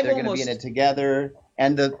 They're going to be in it together.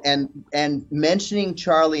 And mentioning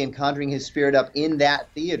Charlie and conjuring his spirit up in that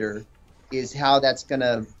theater is how that's going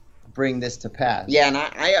to bring this to pass. Yeah, and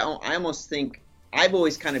I almost think I've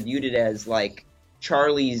always kind of viewed it as like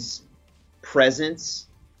Charlie's presence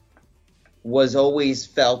was always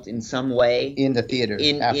felt in some way in the theater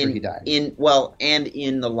after he died. And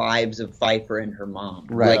in the lives of Pfeiffer and her mom.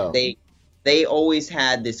 Right. Like they always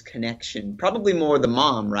had this connection, probably more the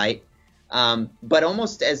mom, right? But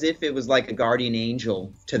almost as if it was like a guardian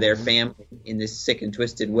angel to their family in this sick and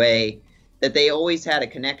twisted way, that they always had a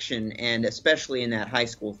connection, and especially in that high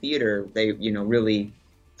school theater, they really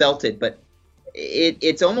felt it. But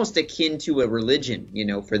it's almost akin to a religion,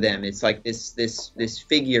 for them. It's like this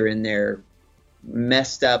figure in their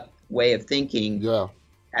messed up way of thinking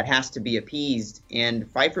that has to be appeased, and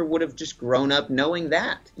Pfeiffer would have just grown up knowing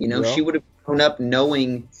that. She would have grown up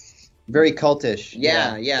knowing very cultish.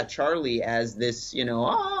 Yeah, Charlie as this,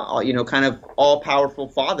 kind of all-powerful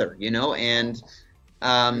father, and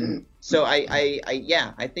so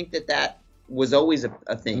I think that was always a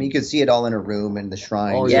thing. I mean, you could see it all in a room in the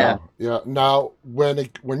shrine. Oh yeah. Now,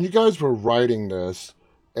 when you guys were writing this,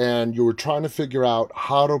 and you were trying to figure out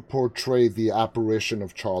how to portray the apparition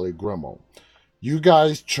of Charlie Grimmel, you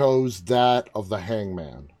guys chose that of the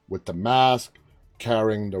hangman with the mask,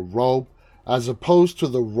 carrying the rope, as opposed to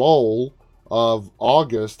the role of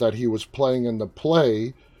August that he was playing in the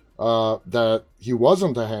play, that he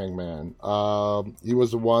wasn't the hangman. He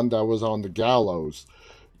was the one that was on the gallows.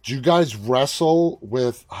 Do you guys wrestle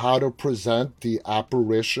with how to present the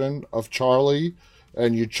apparition of Charlie,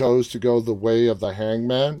 and you chose to go the way of the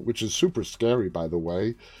hangman, which is super scary, by the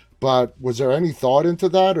way? But was there any thought into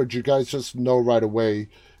that, or did you guys just know right away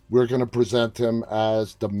we're going to present him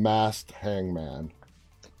as the masked hangman?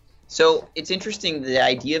 So it's interesting, the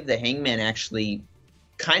idea of the hangman actually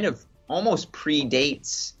kind of almost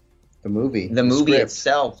predates the movie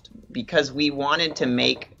itself, because we wanted to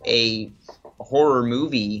make a horror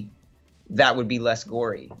movie that would be less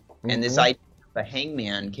gory. And this idea of a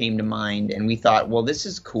hangman came to mind, and we thought, well, this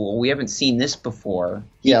is cool. We haven't seen this before.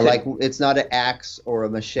 Like it's not an axe or a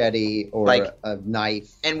machete or a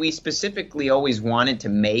knife. And we specifically always wanted to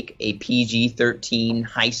make a PG-13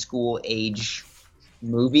 high school age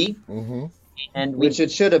movie. and which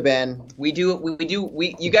it should have been.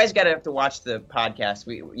 You guys got to have to watch the podcast.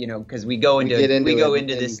 Because we go into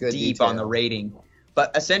this good deep detail on the rating.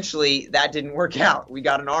 But essentially, that didn't work out. We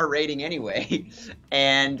got an R rating anyway,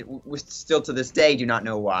 and we still to this day do not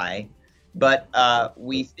know why. But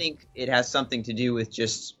we think it has something to do with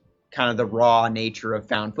just kind of the raw nature of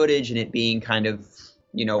found footage and it being kind of,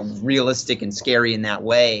 realistic and scary in that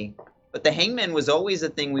way. But the hangman was always a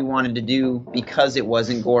thing we wanted to do because it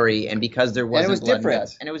wasn't gory and because there wasn't blood and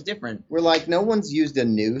guts. And it was different. We're like, no one's used a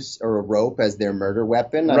noose or a rope as their murder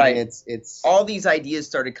weapon. Right. I mean, it's all these ideas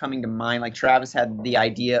started coming to mind. Like Travis had the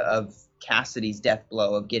idea of Cassidy's death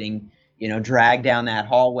blow of getting, dragged down that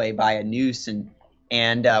hallway by a noose, and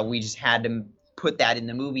we just had to put that in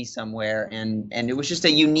the movie somewhere, and it was just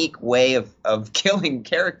a unique way of killing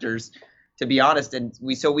characters, to be honest. And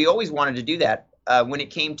we always wanted to do that. When it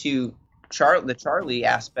came to the Charlie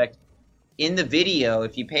aspect in the video,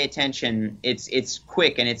 if you pay attention, it's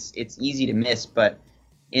quick and it's easy to miss. But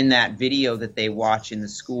in that video that they watch in the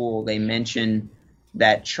school, they mention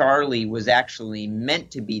that Charlie was actually meant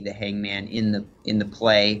to be the hangman in the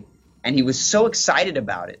play, and he was so excited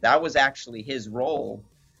about it. That was actually his role.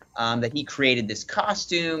 That he created this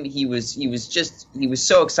costume. He was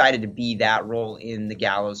so excited to be that role in the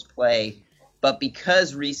Gallows play. But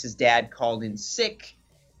because Reese's dad called in sick,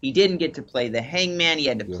 he didn't get to play the hangman. He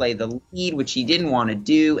had to play the lead, which he didn't want to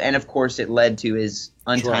do. And, of course, it led to his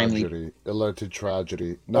untimely tragedy. It led to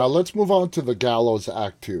tragedy. Now, let's move on to the Gallows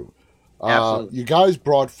Act 2. Absolutely. You guys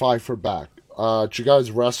brought Pfeiffer back. Did you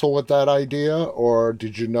guys wrestle with that idea, or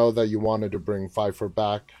did you know that you wanted to bring Pfeiffer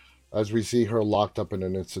back as we see her locked up in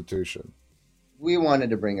an institution? We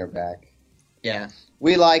wanted to bring her back. Yeah.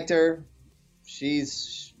 We liked her.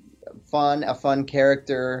 She's a fun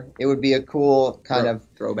character. It would be a cool kind of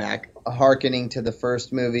throwback, hearkening to the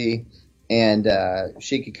first movie, and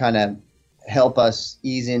she could kind of help us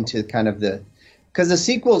ease into kind of because the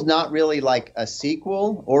sequel is not really like a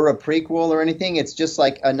sequel or a prequel or anything. It's just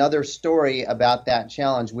like another story about that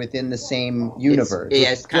challenge within the same universe.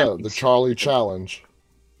 It's the Charlie challenge.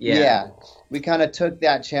 Yeah. We kind of took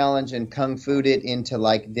that challenge and kung fu'd it into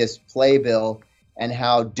like this playbill, and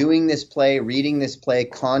how doing this play, reading this play,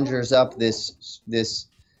 conjures up this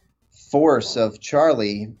force of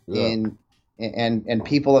Charlie and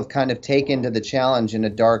people have kind of taken to the challenge in a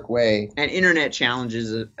dark way. And internet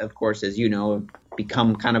challenges, of course, as you know, have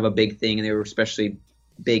become kind of a big thing, and they were especially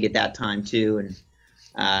big at that time too.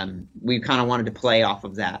 And we kind of wanted to play off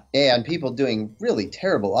of that. Yeah, and people doing really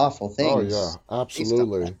terrible, awful things. Oh yeah,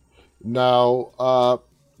 absolutely. Now,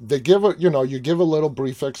 they give you give a little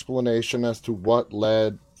brief explanation as to what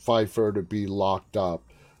led Pfeiffer to be locked up,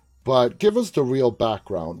 but give us the real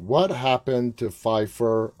background. What happened to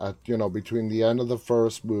Pfeiffer at between the end of the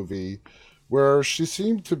first movie, where she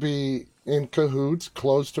seemed to be in cahoots,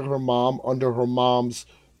 close to her mom, under her mom's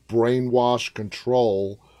brainwash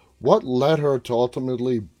control? What led her to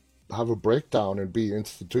ultimately have a breakdown and be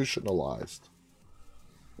institutionalized?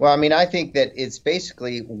 Well, I mean, I think that it's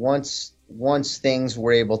basically once things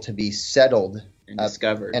were able to be settled and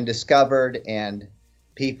discovered and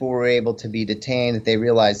people were able to be detained, that they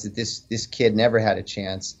realized that this kid never had a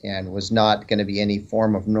chance and was not going to be any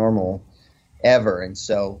form of normal ever. And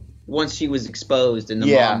so once she was exposed and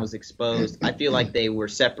the mom was exposed, I feel like they were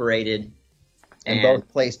separated and both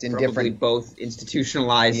placed in both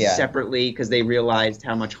institutionalized separately, because they realized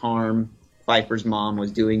how much harm Pfeiffer's mom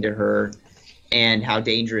was doing to her and how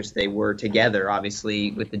dangerous they were together,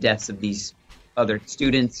 obviously, with the deaths of these other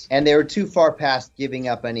students. And they were too far past giving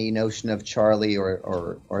up any notion of Charlie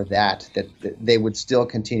or that they would still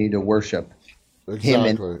continue to worship him.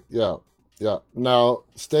 Exactly. Yeah. Now,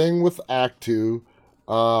 staying with Act 2,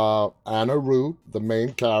 Anna Rue, the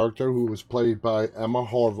main character, who was played by Emma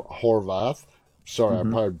Horvath. Sorry, I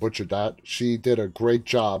probably butchered that. She did a great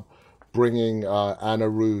job bringing Anna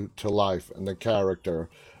Rue to life and the character.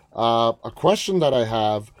 A question that I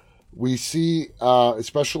have, we see,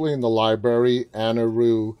 especially in the library, Anna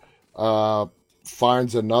Rue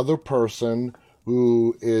finds another person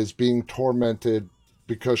who is being tormented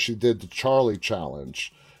because she did the Charlie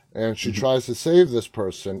challenge. And she tries to save this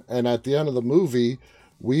person. And at the end of the movie,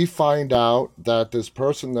 we find out that this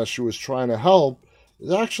person that she was trying to help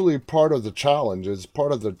is actually part of the challenge, is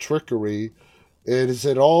part of the trickery.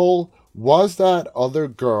 Was that other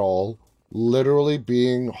girl literally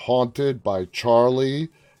being haunted by Charlie,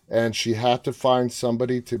 and she had to find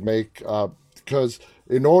somebody to make, because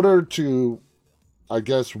in order to, I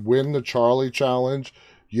guess, win the Charlie challenge,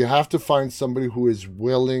 you have to find somebody who is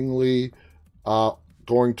willingly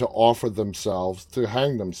going to offer themselves to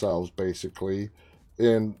hang themselves, basically,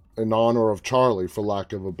 in honor of Charlie, for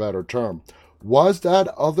lack of a better term. Was that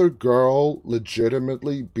other girl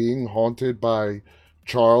legitimately being haunted by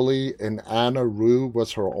Charlie, and Anna Rue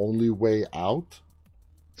was her only way out?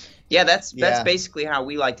 Yeah, that's Yeah. basically how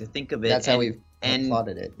we like to think of it. That's how we've and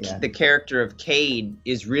plotted it. Yeah. the character of Cade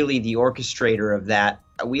is really the orchestrator of that.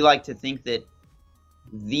 We like to think that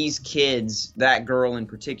these kids, that girl in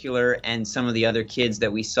particular, and some of the other kids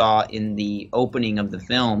that we saw in the opening of the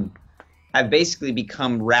film, have basically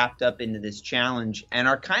become wrapped up into this challenge and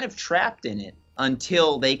are kind of trapped in it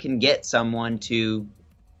until they can get someone to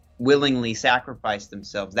willingly sacrifice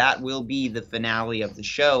themselves. That will be the finale of the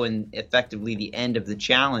show and effectively the end of the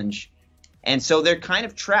challenge. And so they're kind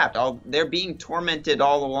of trapped. They're being tormented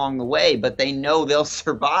all along the way, but they know they'll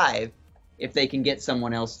survive if they can get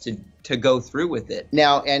someone else to go through with it.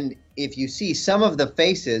 Now, and if you see, some of the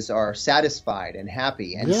faces are satisfied and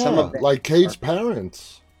happy, and Yeah, some of them like Cade's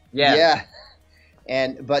parents. Yeah.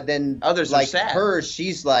 But then Others are like sad. hers,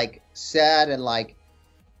 she's like sad and like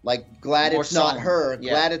glad More it's not solemn. her,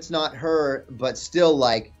 Yeah. glad it's not her, but still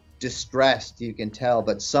like distressed. You can tell.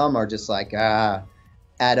 But some are just like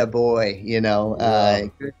attaboy, Yeah.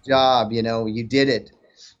 good job, you did it.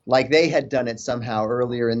 Like they had done it somehow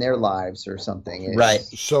earlier in their lives or something. It's- Right.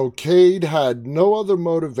 So Cade had no other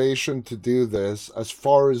motivation to do this, as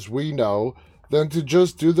far as we know, than to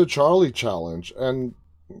just do the Charlie challenge. And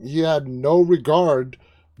he had no regard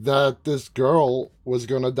that this girl was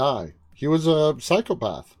going to die. He was a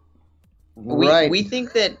psychopath. We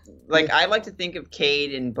think that, like, I like to think of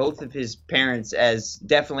Cade and both of his parents as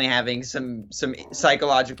definitely having some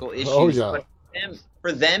psychological issues. Oh, yeah. But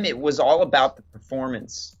for them, it was all about the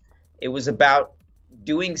performance. It was about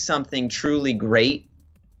doing something truly great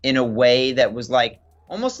in a way that was like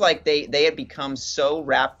almost like they had become so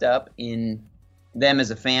wrapped up in them as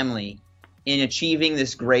a family in achieving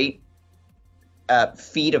this great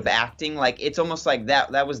feat of acting. Like it's almost like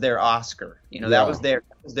that was their Oscar. Yeah. That was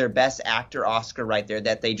their best actor Oscar right there,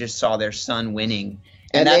 that they just saw their son winning.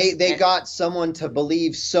 And that's- they got someone to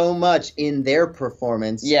believe so much in their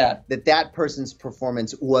performance that person's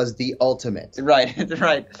performance was the ultimate. Right,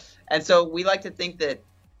 right. And so we like to think that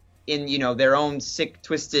in, their own sick,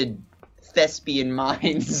 twisted thespian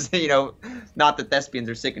minds, not that thespians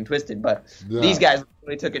are sick and twisted, but Yeah. these guys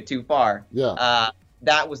really took it too far. Yeah.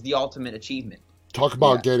 That was the ultimate achievement. Talk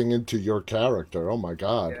about getting into your character. Oh, my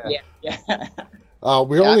God. Yeah.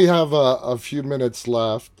 We only have a few minutes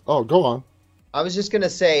left. Oh, go on. I was just going to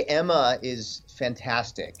say Emma is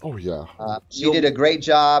fantastic. Oh, yeah. She did a great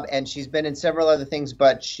job, and she's been in several other things,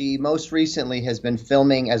 but she most recently has been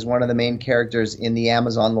filming as one of the main characters in the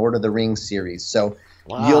Amazon Lord of the Rings series. So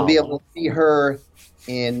Wow. you'll be able to see her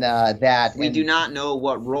in that. We do not know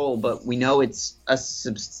what role, but we know it's a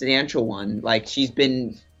substantial one. Like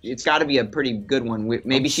it's got to be a pretty good one.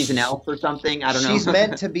 Maybe she's an elf or something. I don't know. She's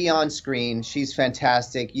meant to be on screen. She's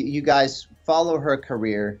fantastic. You guys follow her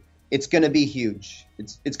career. It's going to be huge.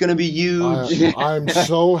 It's going to be huge. I'm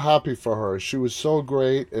so happy for her. She was so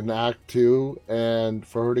great in Act 2, and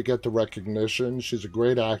for her to get the recognition, she's a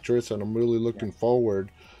great actress, and I'm really looking forward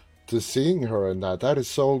to seeing her in that. That is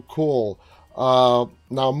so cool.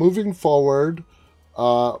 Now, moving forward,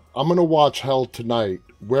 I'm going to watch Hell tonight.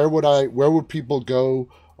 Where would people go?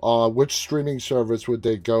 Which streaming service would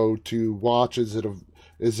they go to watch? Is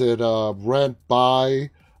it rent, buy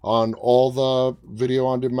on all the video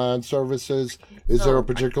on demand services? Is there a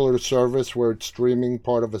particular service where it's streaming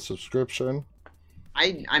part of a subscription?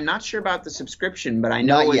 I'm not sure about the subscription, but I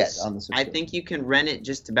know Not yet it's. on the I subscription. think you can rent it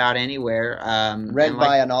just about anywhere. Rent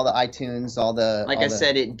by on all the iTunes, all the. Like all I the-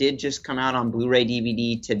 said, it did just come out on Blu-ray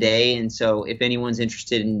DVD today, and so if anyone's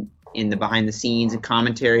interested in the behind the scenes and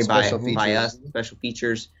commentary by Special features. us, special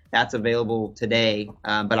features, that's available today.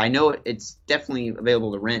 But I know it's definitely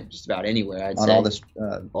available to rent just about anywhere. I'd on say. all this.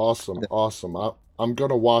 Awesome. I'm going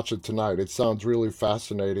to watch it tonight. It sounds really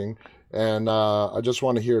fascinating. And I just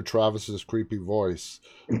want to hear Travis's creepy voice.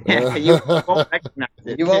 You won't recognize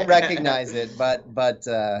it. You won't recognize it, but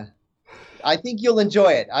I think you'll enjoy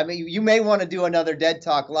it. I mean, you may want to do another Dead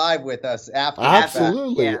Talk Live with us after.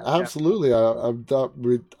 Absolutely. Yeah. Absolutely.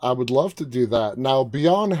 I would love to do that. Now,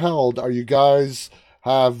 beyond Held, are you guys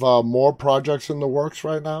have more projects in the works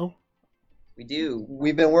right now? We do.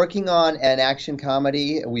 We've been working on an action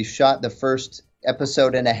comedy. We shot the first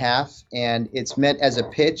episode and a half, and it's meant as a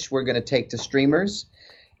pitch we're going to take to streamers.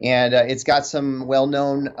 And it's got some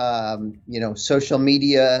well-known, social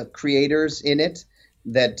media creators in it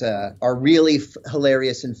that are really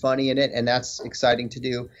hilarious and funny in it, and that's exciting to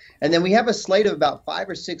do. And then we have a slate of about 5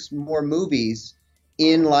 or 6 more movies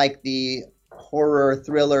in like the horror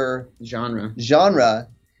thriller Genre.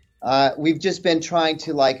 We've just been trying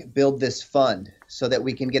to like build this fund so that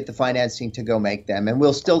we can get the financing to go make them, and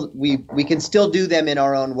we can still do them in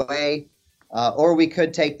our own way, or we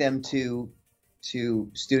could take them to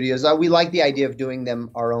studios. We like the idea of doing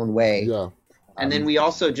them our own way. Yeah. And then we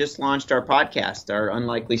also just launched our podcast, our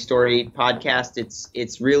Unlikely Story podcast.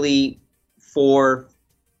 It's really for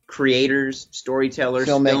creators, storytellers,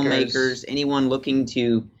 filmmakers, anyone looking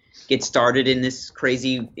to get started in this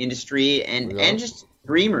crazy industry, and just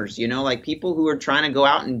dreamers, like people who are trying to go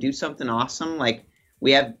out and do something awesome. Like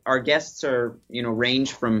we have our guests are,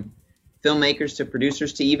 range from filmmakers to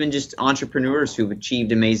producers to even just entrepreneurs who've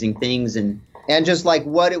achieved amazing things and just like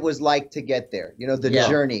what it was like to get there, the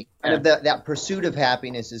journey, kind of that pursuit of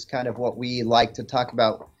happiness is kind of what we like to talk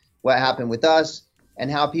about, what happened with us and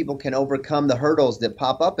how people can overcome the hurdles that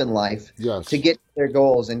pop up in life to get to their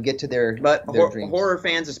goals and get to their dreams. Horror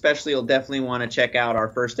fans especially will definitely want to check out our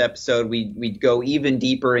first episode. We go even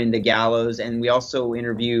deeper into Gallows, and we also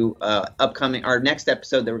interview our next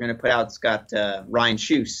episode that we're going to put out. It's got Ryan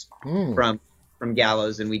Schuss from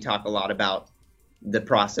Gallows, and we talk a lot about the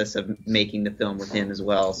process of making the film with him as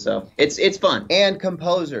well. So it's fun. And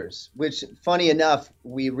composers, which funny enough,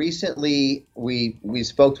 we recently we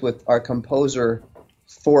spoke with our composer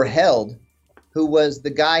for Held, who was the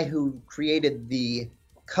guy who created the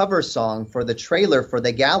cover song for the trailer for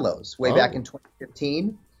The Gallows way back in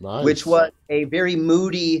 2015, which was a very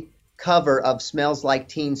moody cover of Smells Like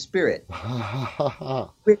Teen Spirit,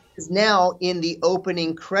 which is now in the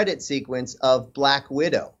opening credit sequence of Black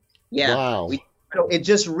Widow. Yeah. Wow. It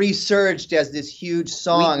just resurged as this huge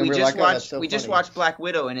song. We just watched Black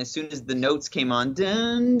Widow, and as soon as the notes came on,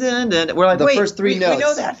 dun, dun, dun, we're like, the first three notes. We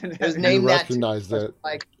know that. It was named that. Recognized it.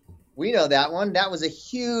 Like, we know that one. That was a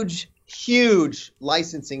huge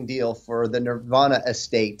licensing deal for the Nirvana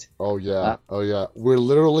estate. Oh yeah, We're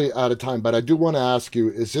literally out of time, but I do want to ask you: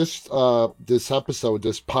 is this episode,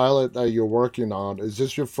 this pilot that you're working on, is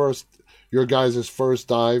this your guys' first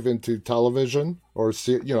dive into television, or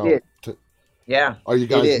Yeah. Are you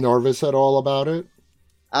guys nervous at all about it?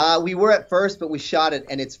 We were at first, but we shot it,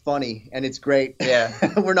 and it's funny, and it's great. Yeah.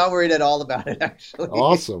 We're not worried at all about it, actually.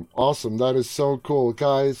 Awesome. That is so cool.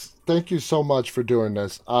 Guys, thank you so much for doing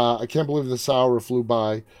this. I can't believe this hour flew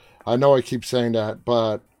by. I know I keep saying that,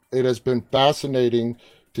 but it has been fascinating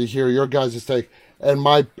to hear your guys' take. And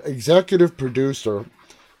my executive producer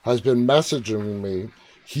has been messaging me.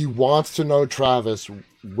 He wants to know, Travis,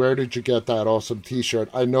 where did you get that awesome T-shirt?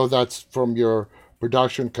 I know that's from your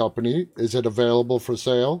production company. Is it available for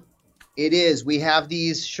sale? It is. We have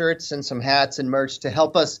these shirts and some hats and merch to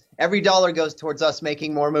help us. Every dollar goes towards us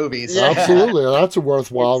making more movies. Yeah. Absolutely. That's a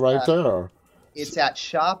worthwhile right there. It's at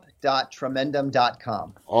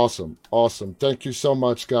shop.tremendum.com. Awesome. Thank you so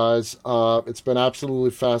much, guys. It's been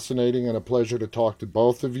absolutely fascinating and a pleasure to talk to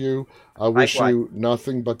both of you. I wish you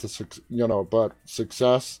nothing but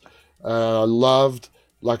success. I loved,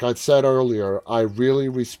 like I said earlier, I really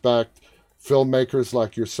respect filmmakers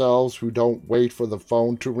like yourselves who don't wait for the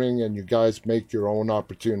phone to ring, and you guys make your own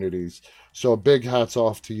opportunities. So big hats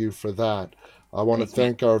off to you for that. I want to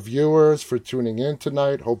thank our viewers for tuning in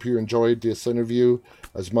tonight. Hope you enjoyed this interview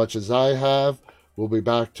as much as I have. We'll be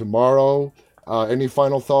back tomorrow. Any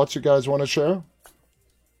final thoughts you guys want to share?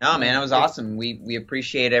 No, man, it was awesome. We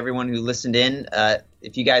appreciate everyone who listened in.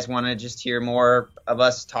 If you guys want to just hear more of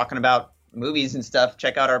us talking about movies and stuff,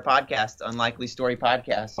 check out our podcast, Unlikely Story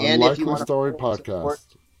Podcast. Unlikely Story Podcast.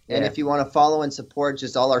 And if you want to follow and support,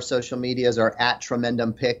 just all our social medias are at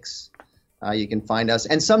Tremendum Pics. You can find us.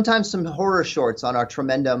 And sometimes some horror shorts on our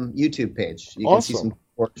Tremendum YouTube page. You can see some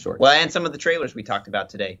horror shorts. Well, and some of the trailers we talked about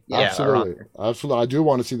today. Absolutely. I do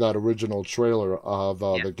want to see that original trailer of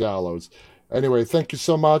The Gallows. Anyway, thank you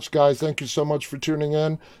so much, guys. Thank you so much for tuning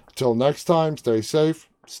in. Until next time, stay safe,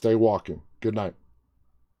 stay walking. Good night.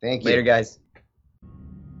 Thank you. Later, guys.